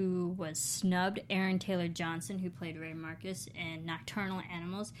put who was snubbed, Aaron Taylor Johnson, who played Ray Marcus in Nocturnal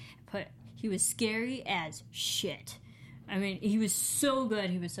Animals. He was scary as shit. I mean, he was so good.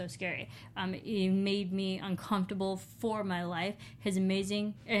 He was so scary. He made me uncomfortable for my life. His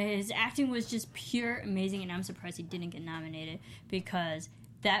acting was just pure amazing, and I'm surprised he didn't get nominated, because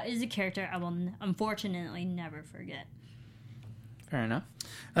that is a character I will unfortunately never forget. Fair enough.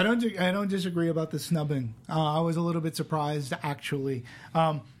 I don't disagree about the snubbing. I was a little bit surprised, actually.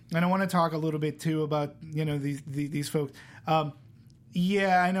 And I want to talk a little bit too about these folks.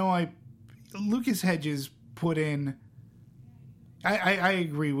 Yeah, I know. Lucas Hedges put in. I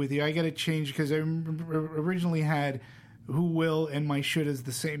agree with you. I got to change, because I originally had Who Will and My Should as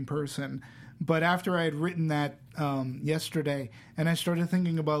the same person. But after I had written that yesterday, and I started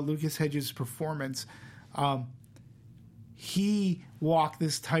thinking about Lucas Hedges' performance, he walked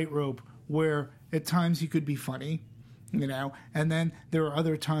this tightrope where at times he could be funny, and then there are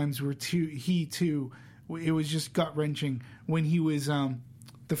other times where he too, it was just gut-wrenching when he was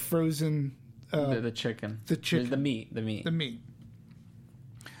the frozen... the chicken. The chicken. The meat. The meat.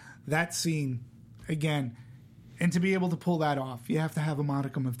 That scene, again, and to be able to pull that off, you have to have a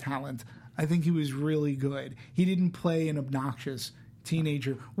modicum of talent. I think he was really good. He didn't play an obnoxious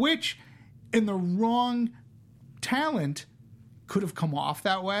teenager, which, in the wrong talent, could have come off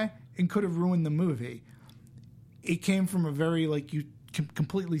that way and could have ruined the movie. It came from a very, you can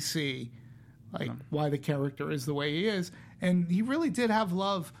completely see, why the character is the way he is. And he really did have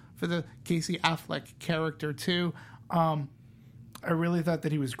love for the Casey Affleck character, too. I really thought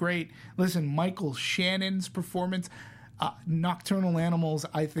that he was great. Listen, Michael Shannon's performance, Nocturnal Animals,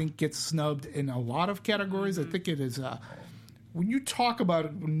 I think gets snubbed in a lot of categories. I think it is, when you talk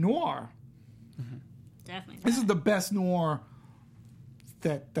about noir, Definitely. This is the best noir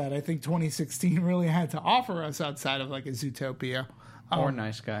that I think 2016 really had to offer us outside of a Zootopia. Or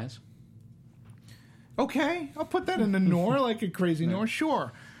Nice Guys. Okay, I'll put that in the noir, like a crazy noir.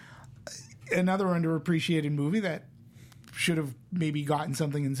 Sure. Another underappreciated movie that should have maybe gotten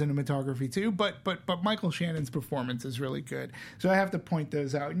something in cinematography too, but Michael Shannon's performance is really good. So I have to point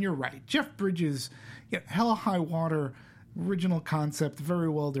those out. And you're right. Jeff Bridges, Hell or High Water, original concept, very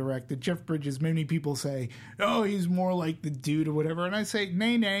well directed. Jeff Bridges, many people say, oh, he's more like the dude or whatever. And I say,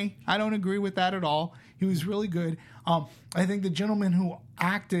 nay, I don't agree with that at all. He was really good. I think the gentleman who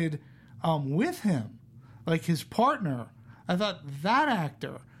acted with him, like his partner, I thought that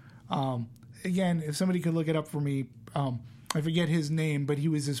actor, again, if somebody could look it up for me, I forget his name, but he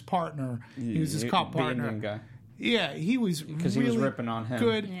was his partner. He was his cop partner. Indian guy. Yeah, he was because really he was ripping on him.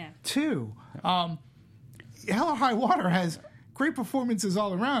 Good too. Hell or High Water has great performances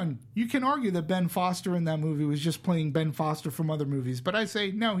all around. You can argue that Ben Foster in that movie was just playing Ben Foster from other movies, but I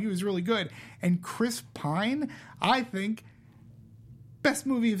say no, he was really good. And Chris Pine, I think, best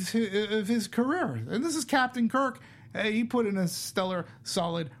movie of his career. And this is Captain Kirk. He put in a stellar,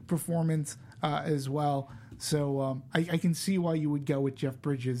 solid performance as well. So I can see why you would go with Jeff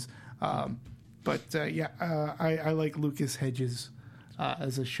Bridges. I like Lucas Hedges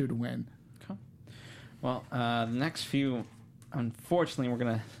as a should win. Okay. Well, the next few, unfortunately, we're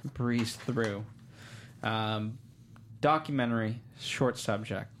going to breeze through. Documentary, short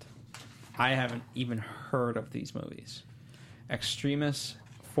subject. I haven't even heard of these movies. Extremis,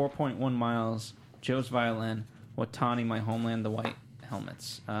 4.1 Miles, Joe's Violin, Watani, My Homeland, The White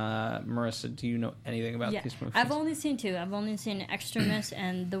Helmets. Marissa, do you know anything about these movies? I've only seen two. I've only seen Extremis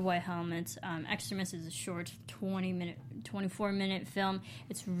and The White Helmets. Extremis is a short 24-minute film.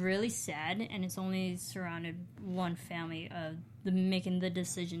 It's really sad, and it's only surrounded one family of making the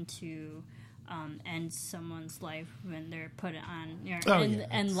decision to end someone's life when they're put on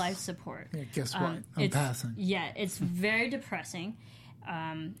and life support. Yeah, guess what? I'm passing. Yeah, it's very depressing,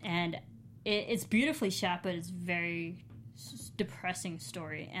 and it's beautifully shot, but it's very depressing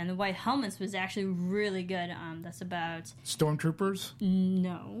story. And The White Helmets was actually really good. That's about stormtroopers.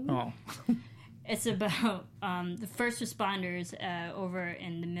 No. It's about the first responders over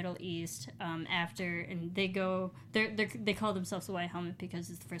in the Middle East and they call themselves the White Helmet because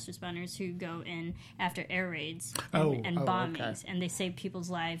it's the first responders who go in after air raids and bombings, and they save people's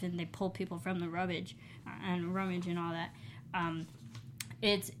lives and they pull people from the rummage and all that.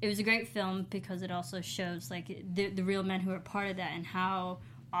 It was a great film because it also shows the real men who are part of that and how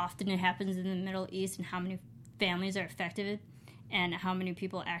often it happens in the Middle East and how many families are affected and how many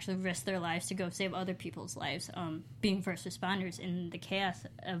people actually risk their lives to go save other people's lives, being first responders in the chaos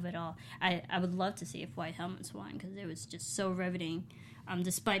of it all. I would love to see if White Helmets won, because it was just so riveting.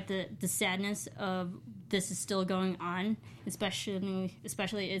 Despite the sadness of this is still going on, especially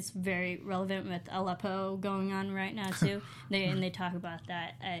it's very relevant with Aleppo going on right now too. And they talk about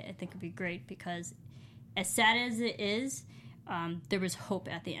that. I think it'd be great, because as sad as it is, there was hope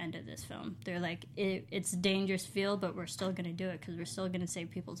at the end of this film. They're like, it's a dangerous field, but we're still going to do it because we're still going to save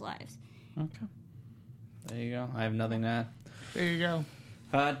people's lives. Okay. There you go. I have nothing to add. There you go.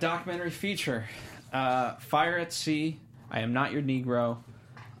 Documentary feature. Fire at Sea, I Am Not Your Negro,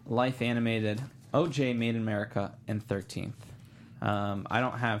 Life Animated, OJ Made in America, and 13th. I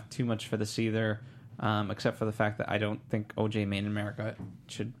don't have too much for this either, except for the fact that I don't think OJ Made in America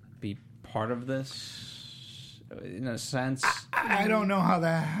should be part of this, in a sense. I don't know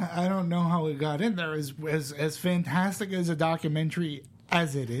how it got in there. As fantastic as a documentary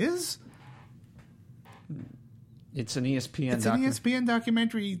as it is, it's an ESPN. It's an ESPN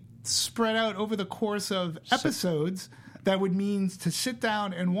documentary spread out over the course of episodes. That would mean to sit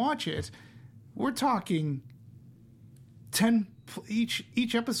down and watch it. We're talking 10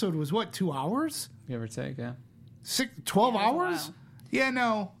 each episode was what, 2 hours? Give or take, yeah. 12 hours? Yeah,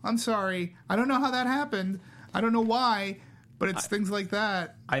 no, I'm sorry. I don't know how that happened. I don't know why, but it's things like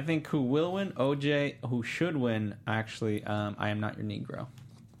that. I think who will win, OJ. Who should win, actually, I Am Not Your Negro.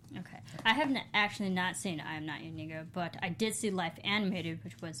 Okay. I have actually not seen I Am Not Your Negro, but I did see Life Animated,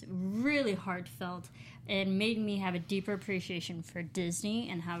 which was really heartfelt. It made me have a deeper appreciation for Disney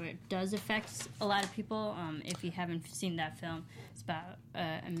and how it does affect a lot of people. If you haven't seen that film, it's about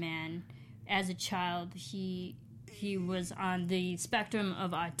a man. As a child, he was on the spectrum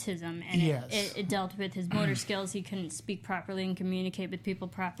of autism, and yes. it dealt with his motor skills. He couldn't speak properly and communicate with people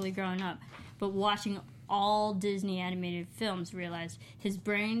properly growing up. But watching all Disney animated films, realized his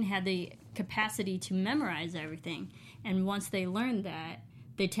brain had the capacity to memorize everything. And once they learned that,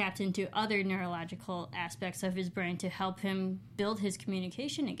 they tapped into other neurological aspects of his brain to help him build his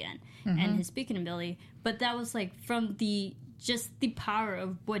communication again and his speaking ability. But that was like from just the power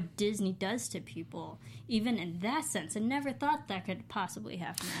of what Disney does to people. Even in that sense, I never thought that could possibly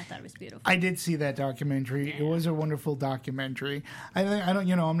happen. I thought it was beautiful. I did see that documentary. Yeah. It was a wonderful documentary. I don't,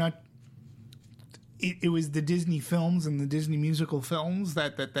 I'm not. It was the Disney films and the Disney musical films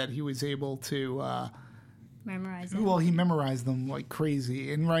that he was able to memorize them. Well, he memorized them like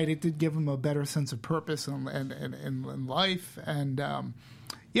crazy, and it did give him a better sense of purpose in life. And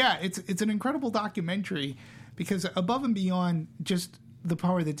it's an incredible documentary, because above and beyond just the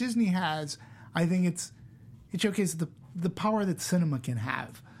power that Disney has, I think it showcases the power that cinema can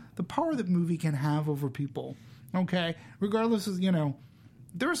have, the power that movie can have over people. Okay, regardless of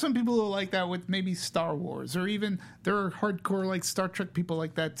there are some people who are like that with maybe Star Wars, or even there are hardcore like Star Trek people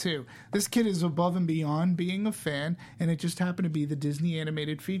like that too. This kid is above and beyond being a fan, and it just happened to be the Disney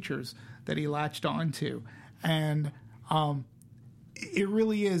animated features that he latched onto. And it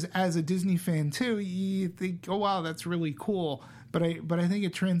really is, as a Disney fan too, you think, oh wow, that's really cool. But I think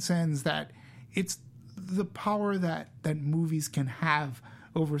it transcends that. It's the power that movies can have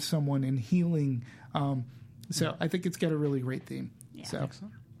over someone in healing. So I think it's got a really great theme. Yeah. So.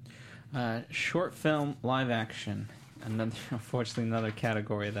 Short film, live action. Unfortunately, another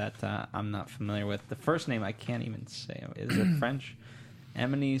category that I'm not familiar with. The first name I can't even say. Is it French?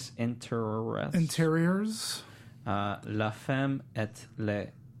 Emily's Interiors. La Femme et le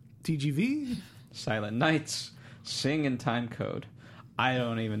TGV. Silent Nights. Sing in Time Code. I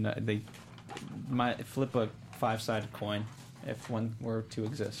don't even know. They might flip a 5-sided coin if one were to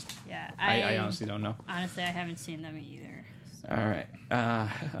exist. Yeah, I honestly don't know. Honestly, I haven't seen them either. So. All right. A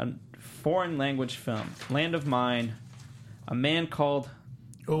foreign language film. Land of Mine. A Man Called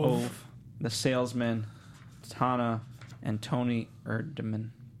Ove. The Salesman. Tana and Tony Erdmann.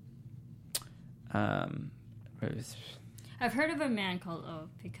 I've heard of A Man Called Ove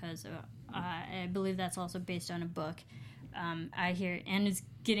because I believe that's also based on a book. I hear, and it's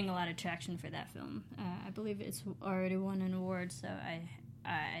getting a lot of traction for that film. I believe it's already won an award, so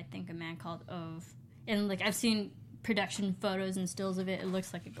I think A Man Called Ove. And I've seen production photos and stills of it. It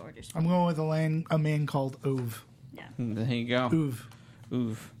looks like a gorgeous film. I'm going with A Man Called Ove. Yeah. There you go.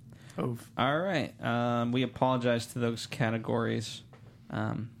 Ove. All right. We apologize to those categories,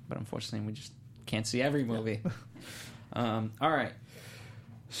 but unfortunately we just can't see every movie. All right.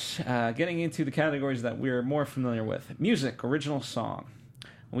 Getting into the categories that we're more familiar with. Music, original song.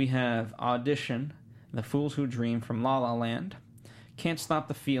 We have Audition, The Fools Who Dream from La La Land, Can't Stop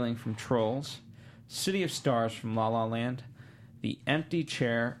the Feeling from Trolls, City of Stars from La La Land, The Empty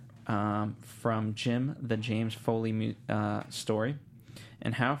Chair from Jim, the James Foley story,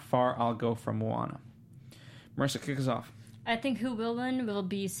 and How Far I'll Go from Moana. Marissa, kick us off. I think who will win will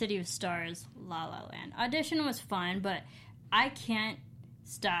be City of Stars, La La Land. Audition was fine, but I can't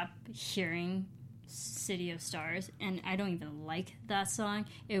stop hearing City of Stars, and I don't even like that song.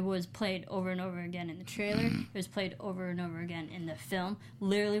 It was played over and over again in the trailer. It was played over and over again in the film.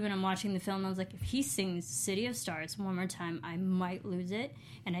 Literally, when I'm watching the film, I was like, if he sings City of Stars one more time, I might lose it.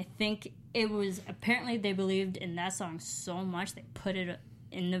 And I think it was, apparently they believed in that song so much, they put it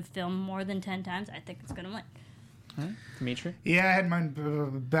in the film more than 10 times. I think it's going to win. All right. Dimitri? Yeah, I had mine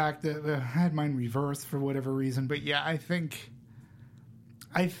I had mine reversed for whatever reason, but yeah, I think,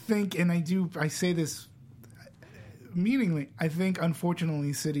 and I say this meaningly, I think,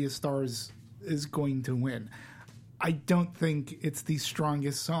 unfortunately, City of Stars is going to win. I don't think it's the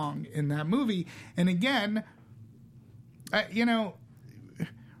strongest song in that movie. And again,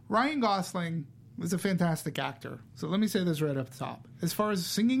 Ryan Gosling was a fantastic actor. So let me say this right up the top. As far as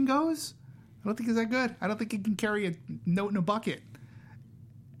singing goes, I don't think he's that good. I don't think he can carry a note in a bucket.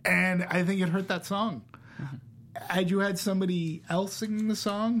 And I think it hurt that song. Mm-hmm. Had you had somebody else singing the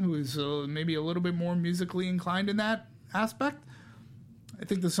song who is maybe a little bit more musically inclined in that aspect, I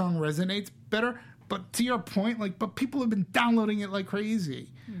think the song resonates better. But to your point, but people have been downloading it like crazy.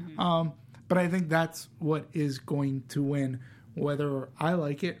 Mm-hmm. But I think that's what is going to win, whether I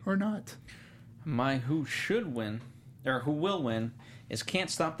like it or not. My who should win, or who will win, is Can't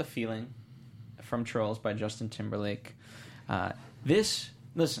Stop the Feeling from Trolls by Justin Timberlake.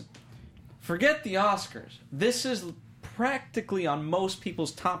 Listen, forget the Oscars. This is practically on most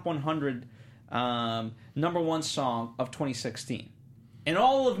people's top 100 number one song of 2016 in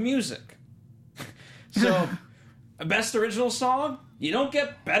all of music. So, best original song, you don't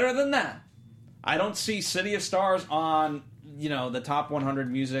get better than that. I don't see City of Stars on, the top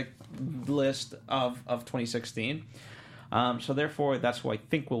 100 music list of 2016. So therefore, that's who I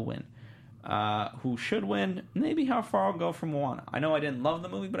think will win. Who should win? Maybe How Far I'll Go from Moana. I know I didn't love the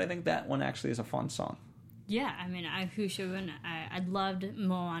movie, but I think that one actually is a fun song. Yeah, I mean, who should win? I loved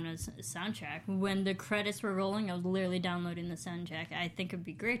Moana's soundtrack. When the credits were rolling, I was literally downloading the soundtrack. I think it would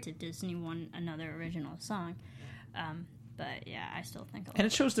be great if Disney won another original song. But yeah, I still think... And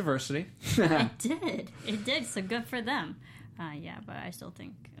it shows diversity. It did, so good for them. Yeah, but I still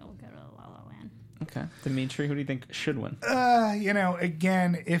think it'll go to La La Land. Okay. Dimitri, who do you think should win?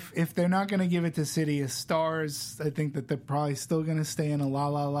 Again, if they're not going to give it to City of Stars, I think that they're probably still going to stay in a La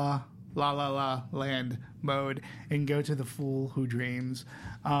La Land mode and go to The Fool Who Dreams.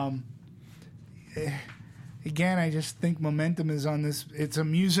 Again, I just think momentum is on this. It's a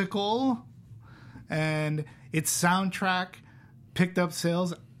musical, and its soundtrack picked up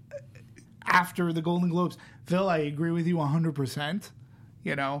sales after the Golden Globes. Phil, I agree with you 100%.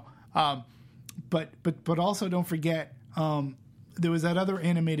 But also don't forget, there was that other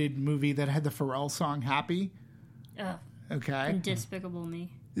animated movie that had the Pharrell song "Happy." Oh, okay. Despicable Me.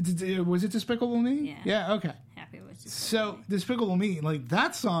 Was it Despicable Me? Yeah. Yeah. Okay. Happy was Despicable So Me. Despicable Me,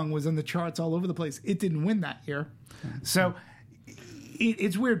 that song was in the charts all over the place. It didn't win that year, so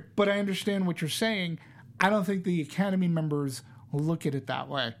it's weird. But I understand what you're saying. I don't think the Academy members look at it that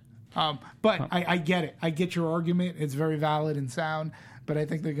way. But I get it. I get your argument. It's very valid and sound. But I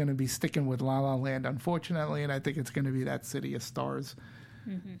think they're going to be sticking with La La Land, unfortunately, and I think it's going to be that City of Stars.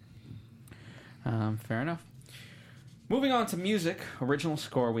 Mm-hmm. Fair enough. Moving on to music, original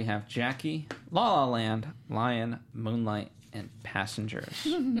score, we have Jackie, La La Land, Lion, Moonlight, and Passengers.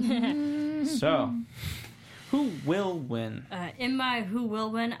 So, who will win? In my who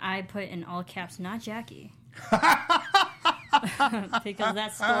will win, I put in all caps, not Jackie. Because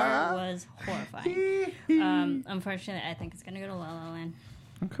that score was horrifying. Unfortunately, I think it's going to go to La La Land.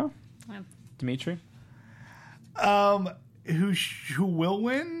 Okay. Dimitri? Who will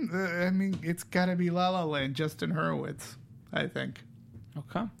win? I mean, it's got to be La La Land, Justin Hurwitz, I think.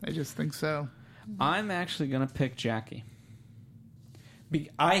 Okay. I just think so. I'm actually going to pick Jackie.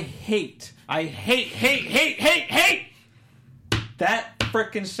 I hate that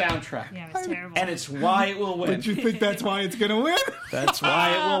frickin' soundtrack. Yeah, it was terrible. And it's why it will win. But you think that's why it's going to win? That's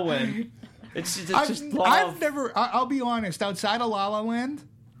why it will win. It's just love. I've never, I'll be honest, outside of La La Land,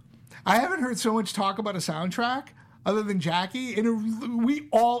 I haven't heard so much talk about a soundtrack other than Jackie, and we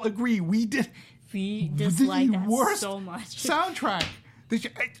all agree we dislike that so much. Soundtrack.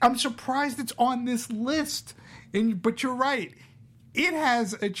 I'm surprised it's on this list. But you're right. It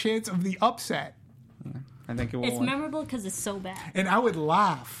has a chance of the upset. I think it will It's win. memorable because it's so bad. And I would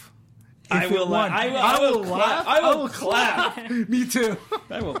laugh. I will laugh. I will clap. I will clap. Me too.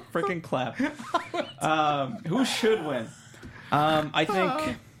 I will freaking clap. Who should win? I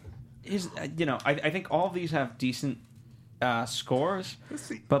think I think all of these have decent scores,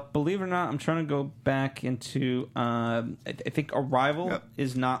 but believe it or not, I'm trying to go back into. I think Arrival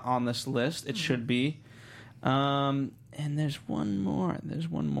is not on this list. It should be. And there's one more.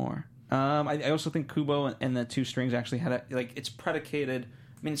 I also think Kubo and the Two Strings actually had it's predicated.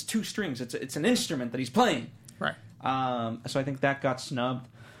 I mean, it's two strings. It's an instrument that he's playing. Right. So I think that got snubbed.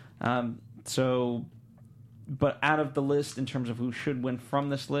 But out of the list, in terms of who should win from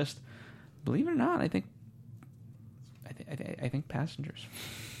this list, believe it or not, I think Passengers.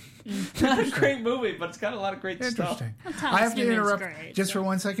 Not a great movie, but it's got a lot of great stuff. I have to interrupt for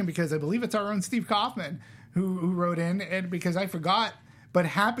 1 second because I believe it's our own Steve Kaufman who wrote in, and because I forgot, but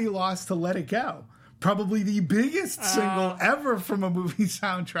Happy lost to Let It Go. Probably the biggest single ever from a movie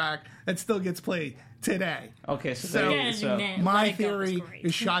soundtrack that still gets played today. Okay, so my theory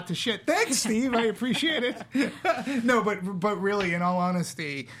is shot to shit. Thanks, Steve. I appreciate it. No, but really, in all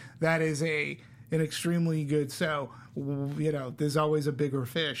honesty, that is an extremely good. So, there's always a bigger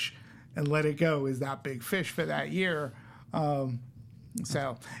fish, and Let It Go is that big fish for that year.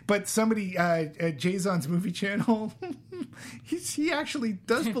 But somebody, Jason's Movie Channel, he actually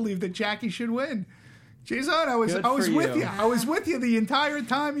does believe that Jackie should win. Jason, I was with you. I was with you the entire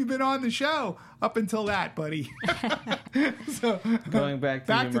time you've been on the show, up until that, buddy. So going back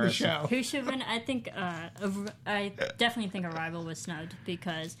to the show. Who should win? I think I definitely think Arrival was snubbed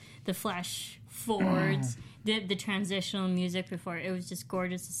because the flash forwards, the transitional music before, it was just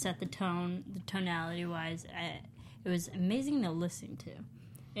gorgeous to set the tone, the tonality wise. It was amazing to listen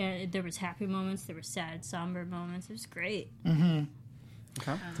to. There was happy moments, there were sad, somber moments. It was great. Mm-hmm.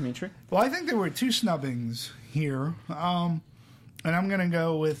 Okay, Dimitri? Well, I think there were two snubbings here. And I'm going to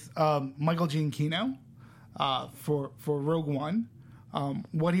go with Michael Giacchino for Rogue One.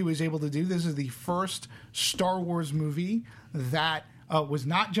 What he was able to do. This is the first Star Wars movie that was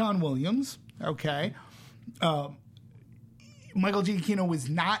not John Williams. Okay. Michael Giacchino was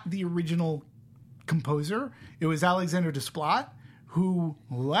not the original composer. It was Alexander Desplat, who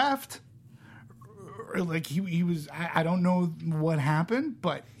left. Like he was, I don't know what happened,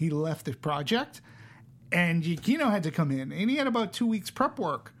 but he left the project, and Giacchino had to come in, and he had about 2 weeks prep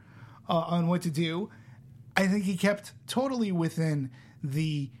work on what to do. I think he kept totally within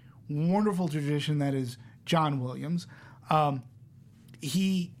the wonderful tradition that is John Williams.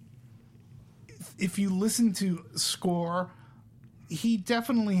 If you listen to score, he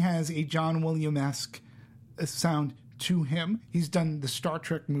definitely has a John Williams-esque sound to him. He's done the Star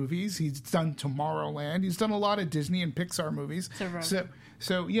Trek movies. He's done Tomorrowland. He's done a lot of Disney and Pixar movies.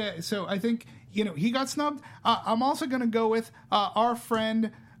 So I think, he got snubbed. I'm also going to go with our friend,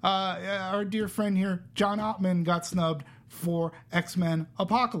 our dear friend here, John Ottman, got snubbed for X-Men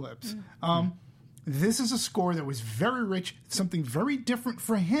Apocalypse. This is a score that was very rich, something very different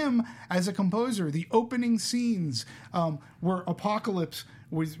for him as a composer. The opening scenes where Apocalypse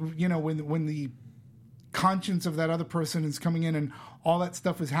was, when the conscience of that other person is coming in and all that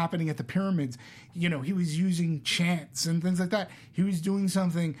stuff was happening at the pyramids, he was using chants and things like that. He was doing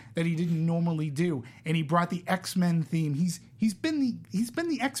something that he didn't normally do, and he brought the X-Men theme. He's been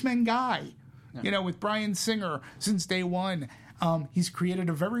the X-Men guy, with Bryan Singer since day one. He's created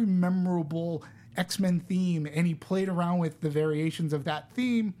a very memorable X-Men theme, and he played around with the variations of that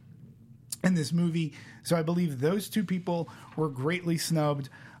theme in this movie. So I believe those two people were greatly snubbed.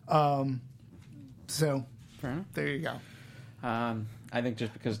 So, there you go. I think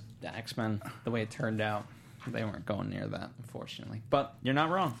just because the X-Men, the way it turned out, they weren't going near that, unfortunately. But you're not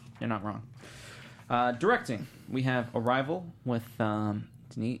wrong. Directing, we have Arrival with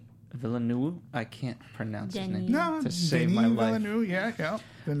Denis Villeneuve. I can't pronounce his name. No, to save my life. Villeneuve, yeah.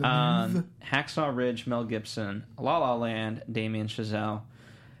 Hacksaw Ridge, Mel Gibson. La La Land, Damien Chazelle.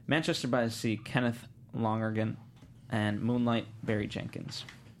 Manchester by the Sea, Kenneth Lonergan. And Moonlight, Barry Jenkins.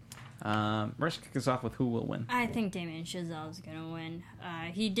 Marissa, kick us off with who will win. I think Damien Chazelle is going to win.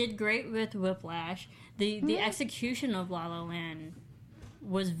 He did great with Whiplash. The execution of La La Land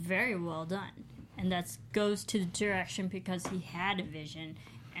was very well done. And that goes to the direction because he had a vision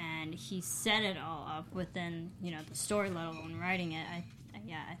and he set it all up within, the story, let alone writing it. I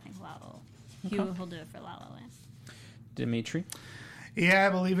think he'll do it for La La Land. Dimitri? Yeah, I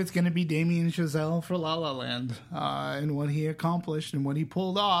believe it's going to be Damien Chazelle for La La Land and what he accomplished and what he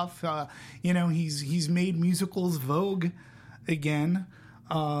pulled off. He's made musicals vogue again.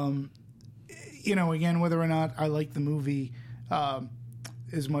 Again, whether or not I like the movie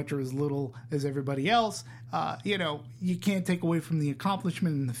as much or as little as everybody else, you can't take away from the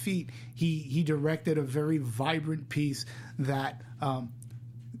accomplishment and the feat. He directed a very vibrant piece that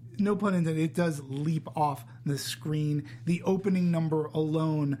no pun intended, it does leap off the screen. The opening number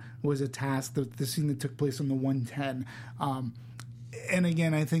alone was a task, the scene that took place on the 110. And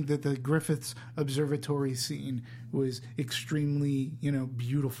again, I think that the Griffiths Observatory scene was extremely,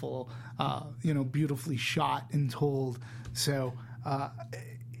 beautiful, beautifully shot and told. So,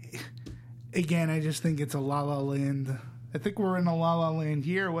 again, I just think it's a La La Land. I think we're in a La La Land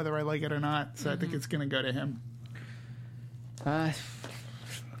year, whether I like it or not. So I think it's going to go to him.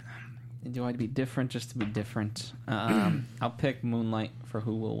 Do I be different just to be different? I'll pick Moonlight for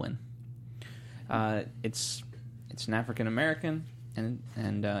who will win. It's an African American, and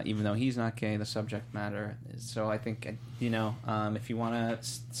even though he's not gay, the subject matter is. So I think if you want to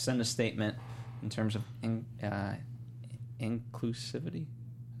send a statement in terms of inclusivity.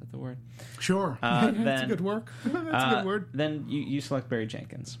 The word sure that's a good work. That's a good word. Then you select Barry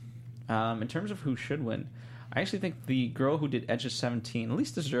Jenkins. In terms of who should win, I actually think the girl who did Edge of 17 at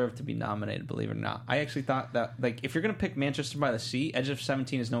least deserved to be nominated, believe it or not. I actually thought that, if you're going to pick Manchester by the Sea, Edge of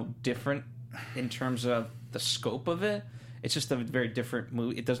 17 is no different in terms of the scope of it. It's just a very different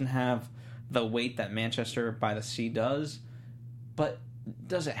movie. It doesn't have the weight that Manchester by the Sea does, but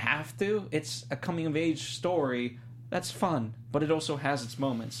does it have to? It's a coming-of-age story. That's fun, but it also has its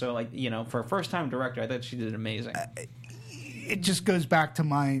moments. So, for a first-time director, I thought she did amazing. It just goes back to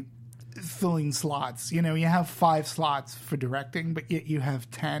my filling slots. You have 5 slots for directing, but yet you have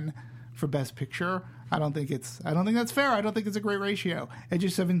 10 for Best Picture. I don't think that's fair. I don't think it's a great ratio. Edge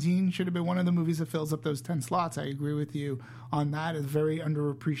of 17 should have been one of the movies that fills up those 10 slots. I agree with you on that. It's a very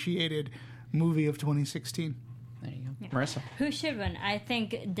underappreciated movie of 2016. There you go. Yeah. Marissa. Who should win? I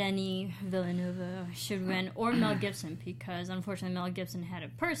think Denis Villeneuve should win, or Mel Gibson, because unfortunately Mel Gibson had a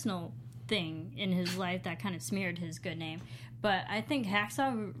personal thing in his life that kind of smeared his good name. But I think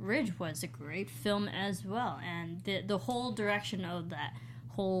Hacksaw Ridge was a great film as well, and the whole direction of that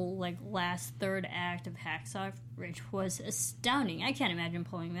whole last third act of Hacksaw Ridge was astounding. I can't imagine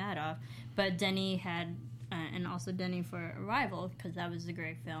pulling that off. But Denis had, and also Denis for Arrival, because that was a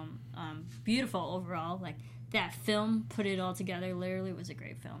great film. Beautiful overall, that film, put it all together, literally was a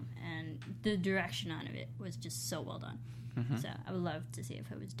great film. And the direction on it was just so well done. Mm-hmm. So I would love to see if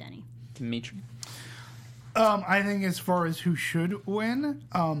it was Denis. Dimitri? I think as far as who should win,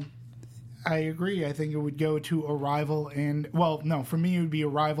 I agree. I think it would go to Arrival for me it would be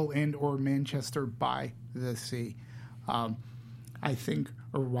Arrival and or Manchester by the Sea. I think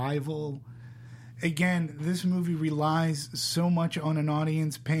Arrival... Again, this movie relies so much on an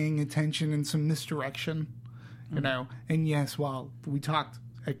audience paying attention and some misdirection. And yes, while we talked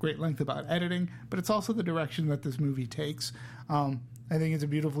at great length about editing, but it's also the direction that this movie takes. I think it's a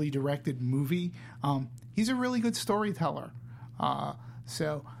beautifully directed movie. He's a really good storyteller. I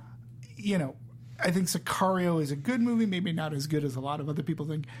think Sicario is a good movie, maybe not as good as a lot of other people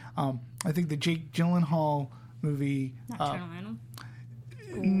think. I think the Jake Gyllenhaal movie... Nocturnal Animal?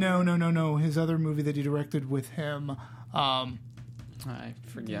 No. His other movie that he directed with him... I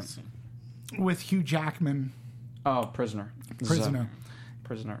forget. With Hugh Jackman... Oh, Prisoner.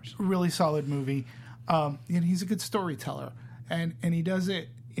 Prisoners. Really solid movie. And he's a good storyteller. And he does it,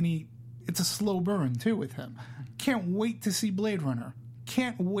 and it's a slow burn, too, with him. Can't wait to see Blade Runner.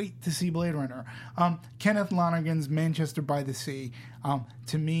 Kenneth Lonergan's Manchester by the Sea.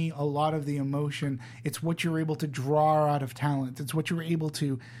 To me, a lot of the emotion, it's what you're able to draw out of talent. It's what you're able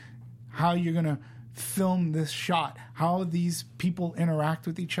to, how you're going to film this shot, how these people interact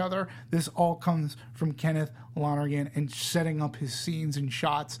with each other. This all comes from Kenneth Lonergan and setting up his scenes and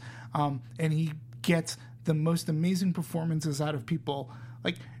shots. And he gets the most amazing performances out of people.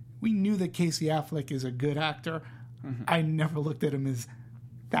 We knew that Casey Affleck is a good actor. Mm-hmm. I never looked at him as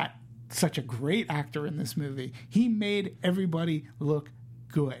such a great actor in this movie. He made everybody look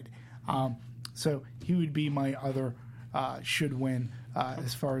good. So he would be my other should win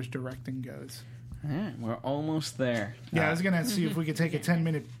as far as directing goes. All right, we're almost there. Yeah, I was going to see if we could take a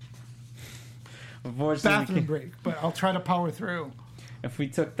 10-minute bathroom break, but I'll try to power through. If we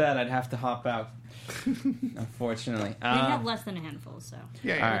took that, I'd have to hop out. Unfortunately. We have less than a handful, so...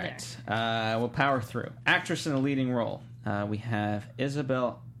 Yeah. All right. We'll power through. Actress in a leading role. We have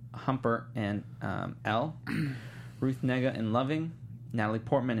Isabel Huppert in Elle, Ruth Negga in Loving, Natalie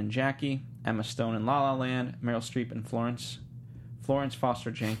Portman in Jackie, Emma Stone in La La Land, Meryl Streep in Florence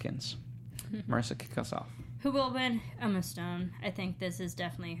Foster Jenkins. Marissa, kick us off. Who will win? Emma Stone. I think this is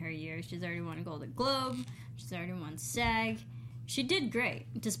definitely her year. She's already won a Golden Globe. She's already won SAG. She did great,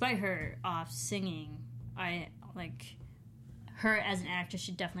 despite her off singing. I like her as an actress.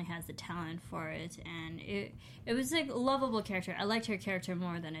 She definitely has the talent for it, and it was a lovable character. I liked her character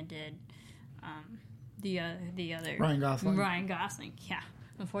more than I did the other Ryan Gosling. Yeah,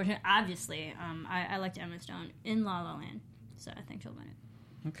 unfortunate. Obviously, I liked Emma Stone in La La Land, so I think she'll win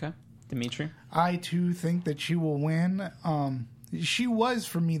it. Okay. Dimitri? I too think that she will win. She was,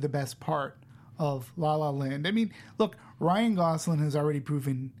 for me, the best part of La La Land. I mean, look, Ryan Gosling has already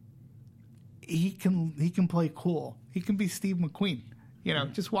proven he can play cool. He can be Steve McQueen. You know,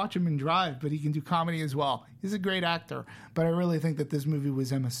 just watch him in Drive, but he can do comedy as well. He's a great actor. But I really think that this movie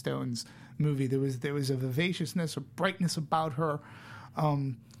was Emma Stone's movie. There was a vivaciousness, a brightness about her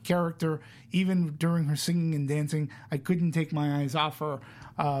character. Even during her singing and dancing, I couldn't take my eyes off her.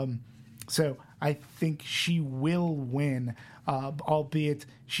 So I think she will win, albeit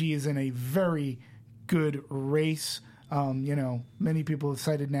she is in a very good race. Many people have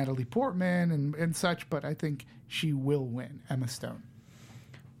cited Natalie Portman and such, but I think she will win, Emma Stone.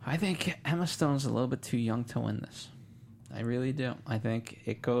 I think Emma Stone's a little bit too young to win this. I really do. I think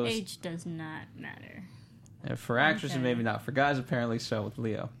it goes... Age does not matter. For actresses, maybe not. For guys, apparently so with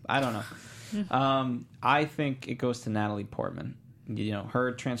Leo. I don't know. I think it goes to Natalie Portman. You know,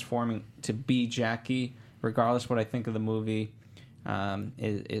 her transforming to be Jackie, regardless what I think of the movie,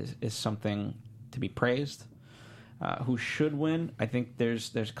 is something to be praised. Who should win? I think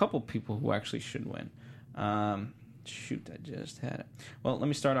there's a couple people who actually should win. Shoot, I just had it. Well, let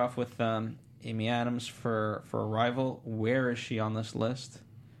me start off with Amy Adams for Arrival. Where is she on this list?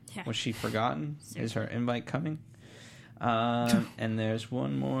 Yeah. Was she forgotten? Is her invite coming? And there's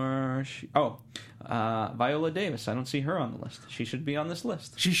one more. Viola Davis. I don't see her on the list. She should be on this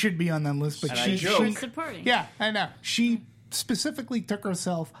list. She should be on that list, but she's supporting. Yeah, I know. She specifically took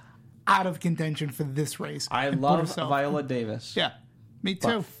herself out of contention for this race. I love Viola Davis. Yeah, me too.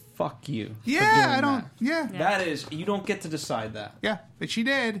 But fuck you. Yeah, I don't. Yeah, that is. You don't get to decide that. Yeah, but she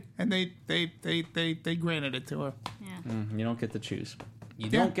did, and they granted it to her. Yeah. You don't get to choose. You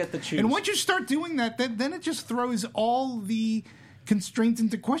don't get to choose. And once you start doing that, then it just throws all the constraints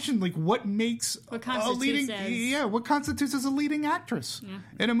into question. Like, what makes what constitutes as a leading actress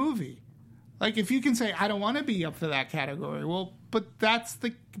in a movie? Like, if you can say, I don't want to be up for that category, well, but that's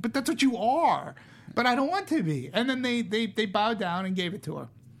what you are. But I don't want to be. And then they bowed down and gave it to her.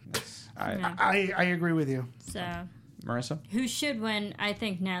 I agree with you. So, Marissa? Who should win? I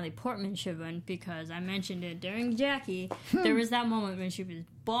think Natalie Portman should win because I mentioned it during Jackie. There was that moment when she was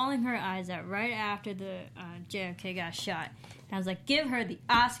bawling her eyes out right after the JFK got shot. And I was like, give her the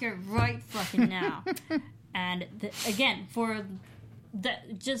Oscar right fucking now. And again, for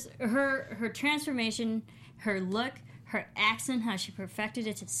just her transformation, her look, her accent, how she perfected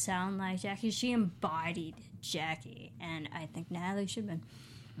it to sound like Jackie. She embodied Jackie. And I think Natalie should win.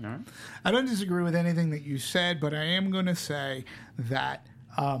 All right. I don't disagree with anything that you said, but I am going to say that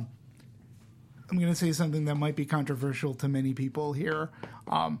I'm going to say something that might be controversial to many people here.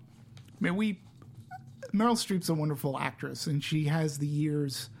 Meryl Streep's a wonderful actress, and she has the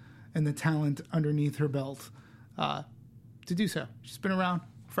years and the talent underneath her belt to do so. She's been around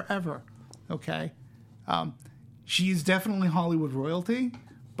forever, okay? She's definitely Hollywood royalty,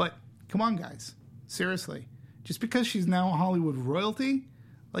 but come on, guys. Seriously. Just because she's now Hollywood royalty...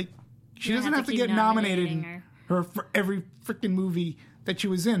 Like, she doesn't have to get nominated her for every freaking movie that she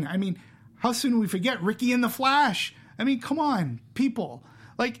was in. I mean, how soon do we forget Ricky and the Flash? I mean, come on, people.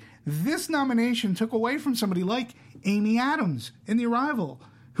 Like, this nomination took away from somebody like Amy Adams in The Arrival,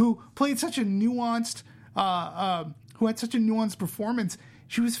 who played such a nuanced, who had such a nuanced performance.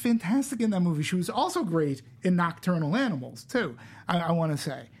 She was fantastic in that movie. She was also great in Nocturnal Animals, too, I want to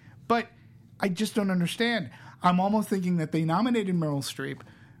say. But I just don't understand. I'm almost thinking that they nominated Meryl Streep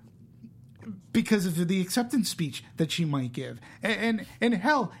because of the acceptance speech that she might give. And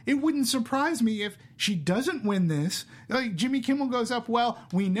hell, it wouldn't surprise me if she doesn't win this. Like, Jimmy Kimmel goes up, well,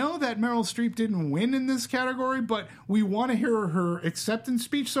 we know that Meryl Streep didn't win in this category, but we want to hear her acceptance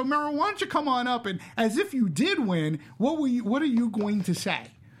speech. So, Meryl, why don't you come on up and, as if you did win, what are you going to say?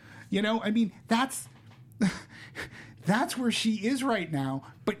 You know, I mean, that's where she is right now,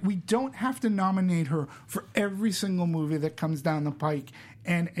 but we don't have to nominate her for every single movie that comes down the pike.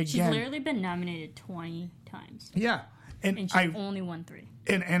 And again, she's literally been nominated 20 times. Yeah. And she's only won 3.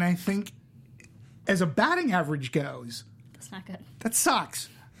 And I think as a batting average goes, that's not good. That sucks.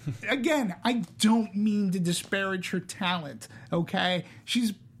 Again, I don't mean to disparage her talent, okay?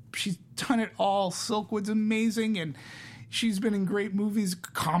 She's done it all. Silkwood's amazing, and she's been in great movies,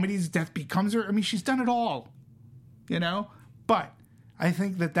 comedies, Death Becomes Her. I mean, she's done it all. You know, but I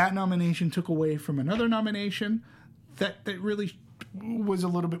think that nomination took away from another nomination that really was a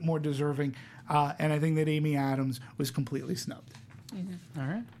little bit more deserving, and I think that Amy Adams was completely snubbed. Mm-hmm. All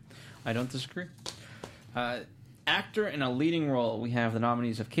right, I don't disagree. actor in a leading role, we have the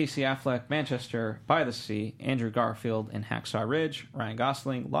nominees of Casey Affleck, Manchester by the Sea, Andrew Garfield in Hacksaw Ridge, Ryan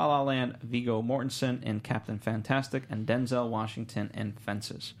Gosling, La La Land, Viggo Mortensen in Captain Fantastic, and Denzel Washington in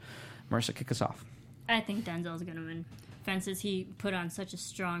Fences. Marissa, kick us off. I think Denzel's going to win. Fences, he put on such a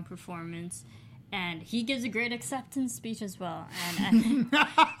strong performance, and he gives a great acceptance speech as well. And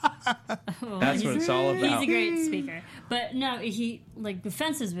That's what it's all about. He's a great speaker. But no, the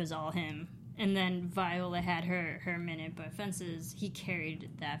Fences was all him. And then Viola had her minute, but Fences, he carried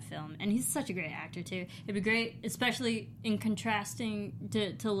that film. And he's such a great actor, too. It'd be great, especially in contrasting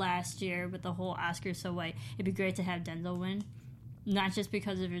to last year with the whole Oscar so white. It'd be great to have Denzel win. Not just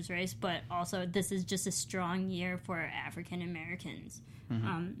because of his race, but also this is just a strong year for African Americans.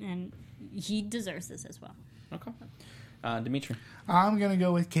 And he deserves this as well. Okay. Dimitri. I'm going to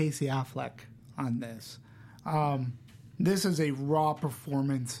go with Casey Affleck on this. This is a raw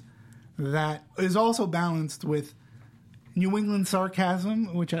performance that is also balanced with New England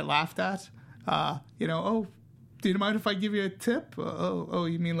sarcasm, which I laughed at. Oh, do you mind if I give you a tip? Oh,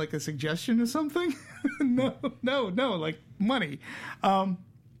 you mean like a suggestion or something? No, like money.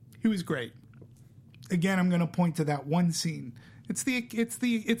 He was great. Again, I'm going to point to that one scene. It's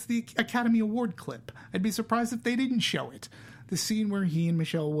the Academy Award clip. I'd be surprised if they didn't show it. The scene where he and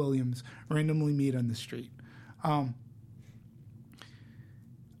Michelle Williams randomly meet on the street.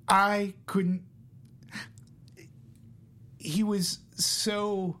 I couldn't. He was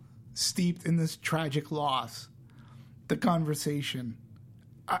so steeped in this tragic loss. The conversation,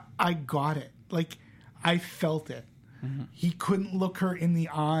 I got it. Like, I felt it. Mm-hmm. He couldn't look her in the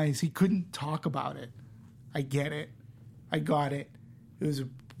eyes. He couldn't talk about it. I get it. I got it. It was a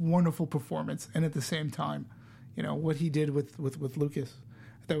wonderful performance. And at the same time, what he did with Lucas,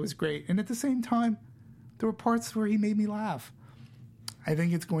 that was great. And at the same time, there were parts where he made me laugh. I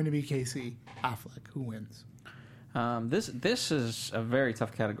think it's going to be Casey Affleck who wins. This is a very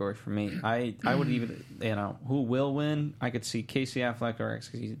tough category for me. I would even, who will win? I could see Casey Affleck or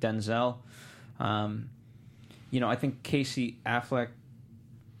Denzel. I think Casey Affleck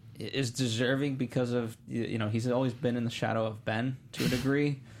is deserving because of, he's always been in the shadow of Ben to a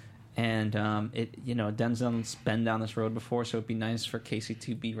degree. And, Denzel's been down this road before, so it'd be nice for Casey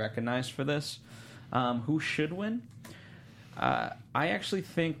to be recognized for this. Who should win? I actually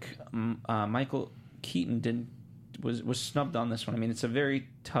think Michael Keaton was snubbed on this one. I mean, it's a very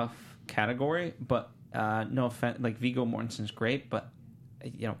tough category, but no offense, like Viggo Mortensen's great, but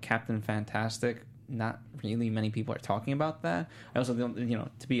Captain Fantastic, not really many people are talking about that. I also don't,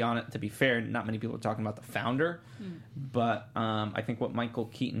 to be fair, not many people are talking about the founder, but I think what Michael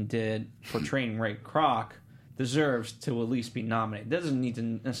Keaton did portraying Ray Kroc deserves to at least be nominated. It doesn't need to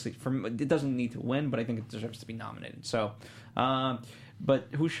necessarily, it doesn't need to win, but I think it deserves to be nominated. So, but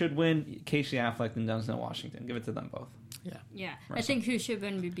who should win? Casey Affleck and Denzel Washington. Give it to them both. Yeah. I think who should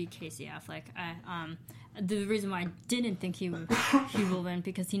win would be Casey Affleck. The reason why I didn't think he will win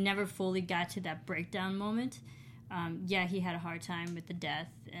because he never fully got to that breakdown moment. He had a hard time with the death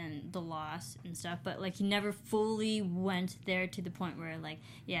and the loss and stuff, but he never fully went there to the point where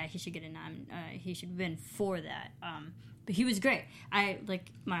he should get he should win for that. But he was great.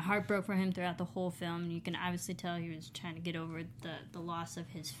 My heart broke for him throughout the whole film. And you can obviously tell he was trying to get over the loss of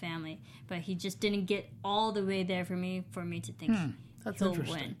his family, but he just didn't get all the way there for me to think he'll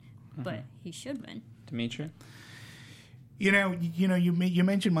win. But he should win. Dimitri? You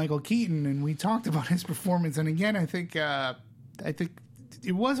mentioned Michael Keaton, and we talked about his performance. And again, I think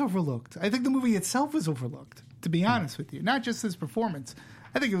it was overlooked. I think the movie itself was overlooked, to be honest with you. Not just his performance.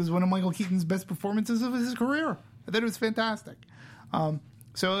 I think it was one of Michael Keaton's best performances of his career. I thought it was fantastic.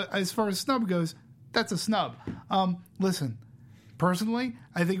 So as far as snub goes, that's a snub. Listen, personally,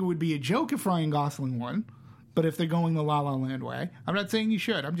 I think it would be a joke if Ryan Gosling won. But if they're going the La La Land way, I'm not saying you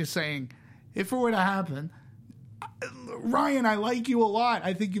should. I'm just saying if it were to happen, Ryan, I like you a lot.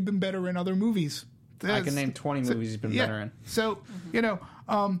 I think you've been better in other movies. I can name 20 movies he's been better in. So,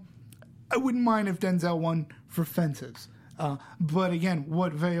 I wouldn't mind if Denzel won for Fences. But again,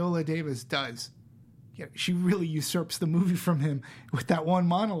 what Viola Davis does, she really usurps the movie from him with that one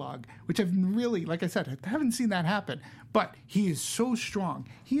monologue, which I've really, like I said, I haven't seen that happen. But he is so strong.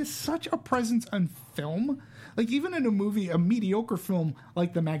 He has such a presence on film. Even in a movie, a mediocre film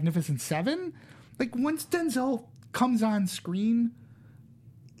like The Magnificent Seven, once Denzel comes on screen,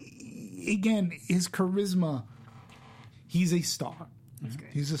 again, his charisma, he's a star.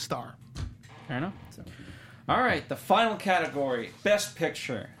 He's a star. Fair enough. All right, the final category, Best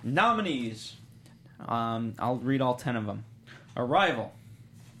Picture. Nominees. I'll read all 10 of them. Arrival,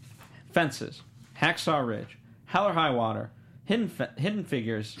 Fences, Hacksaw Ridge, Hell or High Water, Hidden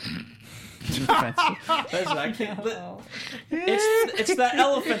Figures, Listen, I can't. It's the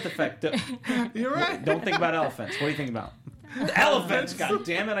elephant effect. You're right. Don't think about elephants. What do you think about? Elephants, god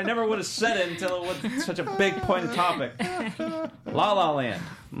damn it. I never would have said it until it was such a big pointed topic. La La Land,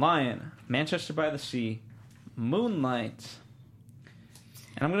 Lion, Manchester by the Sea, Moonlight.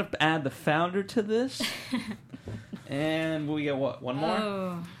 And I'm going to add the founder to this. And we get what? One more?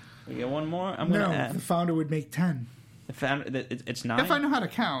 Oh. We get one more? I'm going to add. The founder would make 10. The founder, it's 9? If I know how to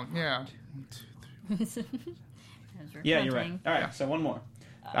count, yeah. Yeah, you're right. All right, so one more.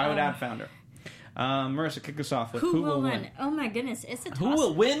 I would add founder. Marissa, kick us off with who will win. Oh my goodness, it's a toss-up. Who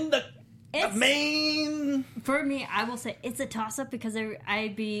will win the main? For me, I will say it's a toss-up because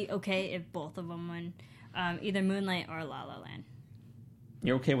I'd be okay if both of them win, either Moonlight or La La Land.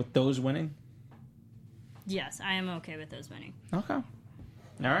 You're okay with those winning? Yes, I am okay with those winning. Okay. All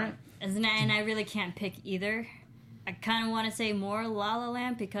right. And I really can't pick either. I kind of want to say more La La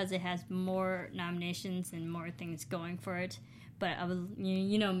Land because it has more nominations and more things going for it. But I was,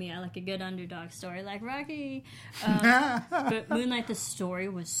 you know me, I like a good underdog story like Rocky. But Moonlight, the story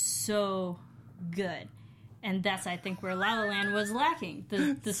was so good. And that's, I think, where La La Land was lacking.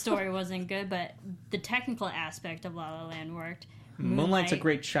 The story wasn't good, but the technical aspect of La La Land worked. Moonlight's a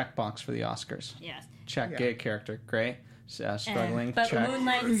great checkbox for the Oscars. Yes. Check, gay character, great. Struggling, but check.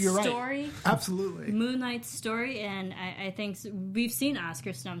 Moonlight's story... Right. Absolutely. Moonlight's story, and I think we've seen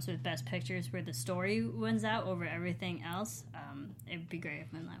Oscar snubs with Best Pictures where the story wins out over everything else. It'd be great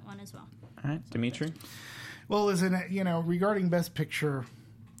if Moonlight won as well. All right, Dimitri? Well, isn't it, regarding Best Picture,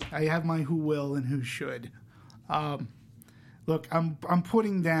 I have my who will and who should. Look, I'm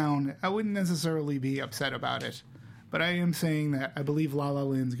putting down, I wouldn't necessarily be upset about it, but I am saying that I believe La La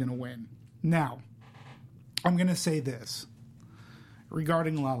Land's going to win. Now, I'm going to say this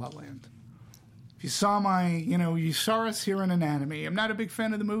regarding La La Land. If you saw you saw us here in Anatomy. I'm not a big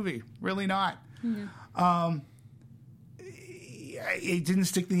fan of the movie. Really not. Mm-hmm. It didn't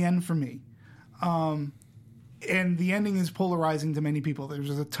stick the end for me. And the ending is polarizing to many people.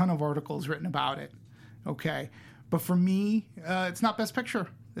 There's a ton of articles written about it. Okay. But for me, it's not Best Picture.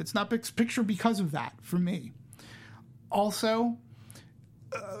 It's not Best Picture because of that, for me. Also,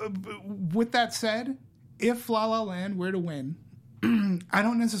 with that said, if La La Land were to win, I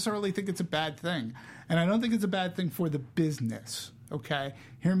don't necessarily think it's a bad thing. And I don't think it's a bad thing for the business, okay?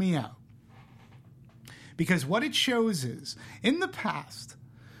 Hear me out. Because what it shows is, in the past,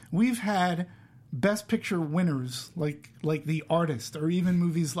 we've had Best Picture winners like The Artist, or even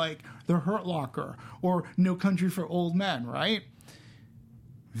movies like The Hurt Locker or No Country for Old Men, right?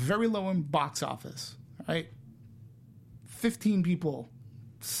 Very low in box office, right? 15 people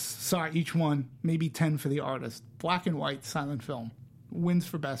saw each one, maybe 10 for The Artist. Black and white, silent film. Wins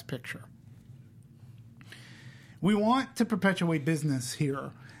for Best Picture. We want to perpetuate business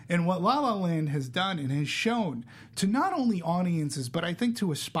here. And what La La Land has done and has shown to not only audiences, but I think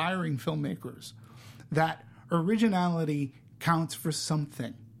to aspiring filmmakers, that originality counts for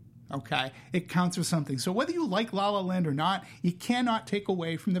something. Okay? It counts for something. So whether you like La La Land or not, you cannot take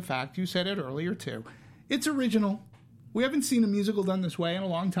away from the fact, you said it earlier too, it's original. We haven't seen a musical done this way in a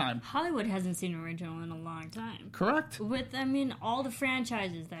long time. Hollywood hasn't seen an original in a long time. Correct. With, all the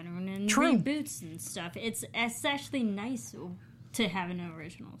franchises that are in True. reboots and stuff, it's actually nice to have an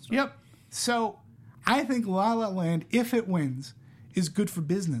original story. Yep. So I think La La Land, if it wins, is good for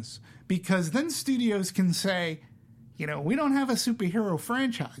business. Because then studios can say, we don't have a superhero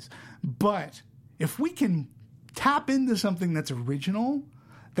franchise, but if we can tap into something that's original,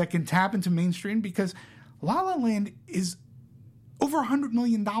 that can tap into mainstream, because La La Land is over $100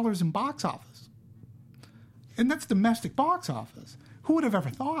 million in box office. And that's domestic box office. Who would have ever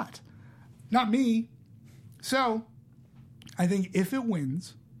thought? Not me. So, I think if it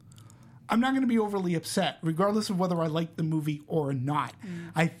wins, I'm not going to be overly upset, regardless of whether I like the movie or not.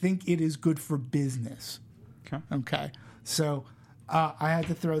 I think it is good for business. Okay? So, I had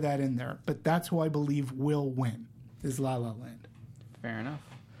to throw that in there. But that's who I believe will win, is La La Land. Fair enough.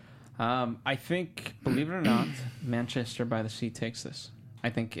 I think, believe it or not, Manchester by the Sea takes this.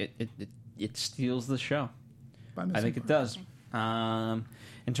 I think it steals the show. I think it does.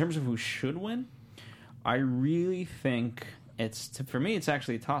 In terms of who should win, I really think for me, it's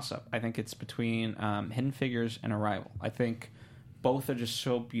actually a toss-up. I think it's between Hidden Figures and Arrival. I think both are just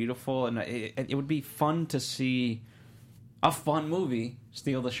so beautiful, and it would be fun to see a fun movie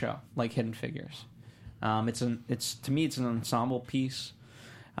steal the show, like Hidden Figures. To me, it's an ensemble piece.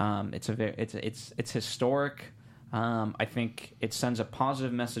 It's historic. I think it sends a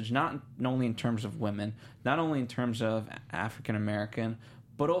positive message, not only in terms of women, not only in terms of African American,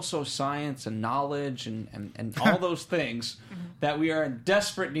 but also science and knowledge and all those things that we are in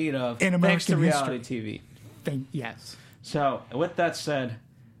desperate need of In thanks to American reality TV. Yes. So, with that said,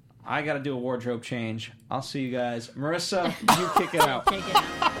 I got to do a wardrobe change. I'll see you guys. Marissa, you kick it out. Take it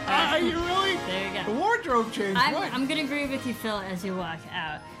out. Are you really? There you go. Wardrobe change. I'm going to agree with you, Phil, as you walk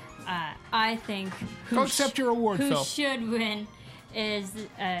out. I think Go accept your award, who Phil. should win is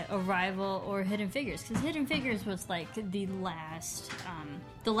Arrival or Hidden Figures, because Hidden Figures was like the last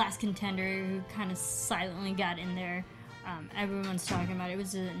contender who kind of silently got in there. Everyone's talking about it. It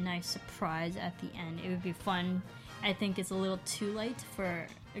was a nice surprise at the end. It would be fun. I think it's a little too late for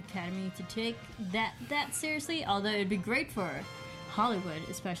Academy to take that seriously, although it'd be great for Hollywood,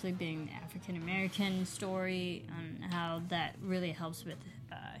 especially being the African American story, and how that really helps with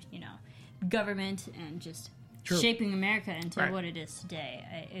government and just shaping America into what it is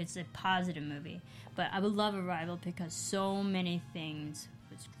today. It's a positive movie, but I would love Arrival because so many things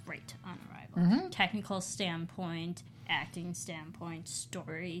was great on Arrival. Technical standpoint, acting standpoint,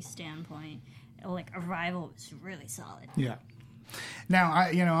 story standpoint, like Arrival was really solid. Yeah. Now,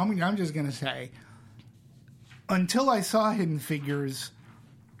 I'm just gonna say, until I saw Hidden Figures,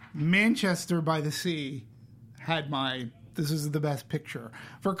 Manchester by the Sea had this is the best picture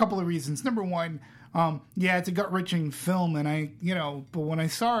for a couple of reasons. Number one, it's a gut-wrenching film, and but when I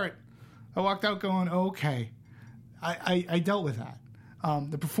saw it, I walked out going, okay, I dealt with that.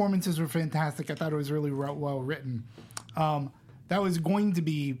 The performances were fantastic. I thought it was really well written. That was going to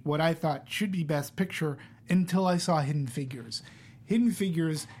be what I thought should be Best Picture until I saw Hidden Figures. Hidden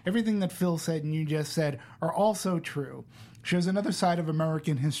Figures, everything that Phil said and you just said are also true. Shows another side of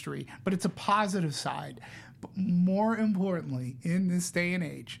American history, but it's a positive side. But more importantly, in this day and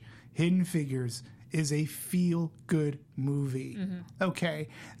age, Hidden Figures is a feel-good movie. Okay?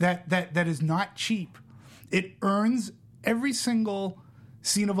 That is not cheap. It earns every single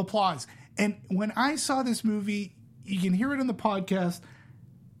scene of applause. And when I saw this movie, you can hear it in the podcast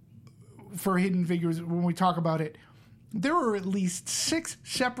for Hidden Figures when we talk about it. There were at least 6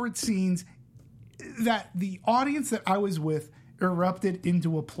 separate scenes that the audience that I was with erupted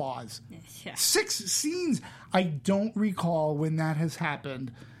into applause. Yeah. 6 scenes. I don't recall when that has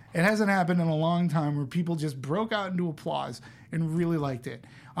happened. It hasn't happened in a long time where people just broke out into applause and really liked it.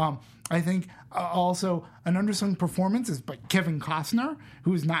 I think also an undersung performance is by Kevin Costner,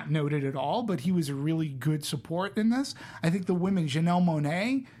 who is not noted at all, but he was a really good support in this. I think the women, Janelle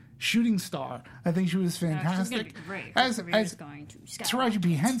Monáe, shooting star. I think she was fantastic. She's going to be great. As going to Taraji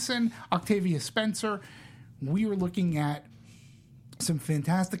P. Henson, Octavia Spencer, we were looking at some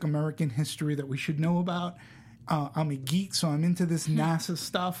fantastic American history that we should know about. I'm a geek, so I'm into this NASA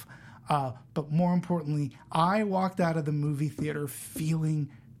stuff. But more importantly, I walked out of the movie theater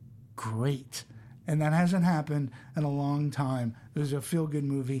feeling great. And that hasn't happened in a long time. It was a feel-good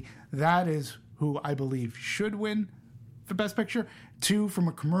movie. That is who I believe should win for Best Picture. 2, from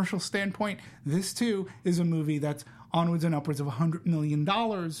a commercial standpoint, this too is a movie that's onwards and upwards of $100 million.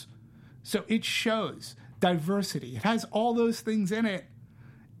 So it shows diversity. It has all those things in it.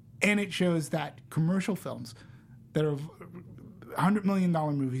 And it shows that commercial films that are $100 million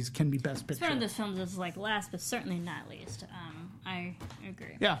movies can be Best Picture. It's one of those films that's like last, but certainly not least. I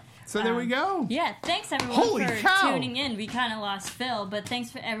agree. Yeah. So there we go. Yeah. Thanks everyone Holy for cow. tuning in. We kind of lost Phil, but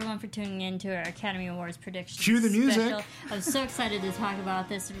thanks for everyone for tuning in to our Academy Awards predictions. Cue the music. Special. I was so excited to talk about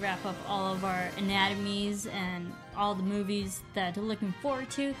this and wrap up all of our anatomies and all the movies that we're looking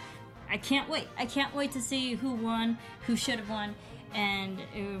forward to. I can't wait. I can't wait to see who won, who should have won. And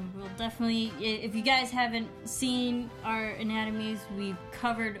it will definitely, if you guys haven't seen our anatomies, we've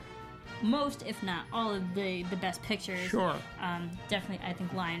covered most, if not all, of the best pictures. Sure. Definitely, I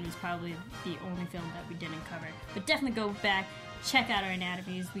think Lion was probably the only film that we didn't cover. But definitely go back, check out our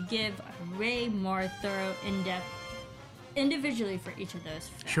anatomies. We give a way more thorough, in-depth, individually for each of those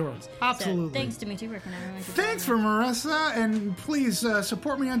films. Sure. Absolutely. So, thanks, Dimitri. Where can everyone get Thanks for Marissa, and please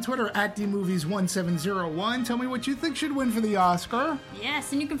support me on Twitter at DMovies1701. Tell me what you think should win for the Oscar.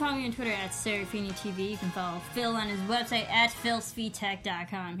 Yes, and you can follow me on Twitter at Serafini TV. You can follow Phil on his website at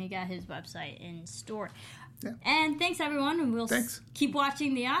philsvtech.com. He got his website in store. Yeah. And thanks, everyone, and we'll keep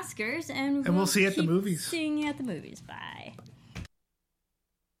watching the Oscars, and we'll see you at the movies. Seeing you at the movies. Bye.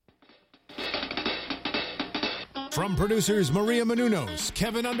 From producers Maria Menounos,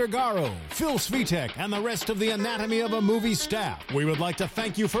 Kevin Undergaro, Phil Svitek, and the rest of the Anatomy of a Movie staff, we would like to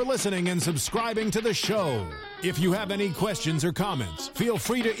thank you for listening and subscribing to the show. If you have any questions or comments, feel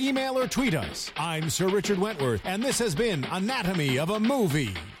free to email or tweet us. I'm Sir Richard Wentworth, and this has been Anatomy of a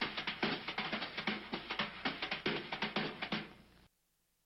Movie.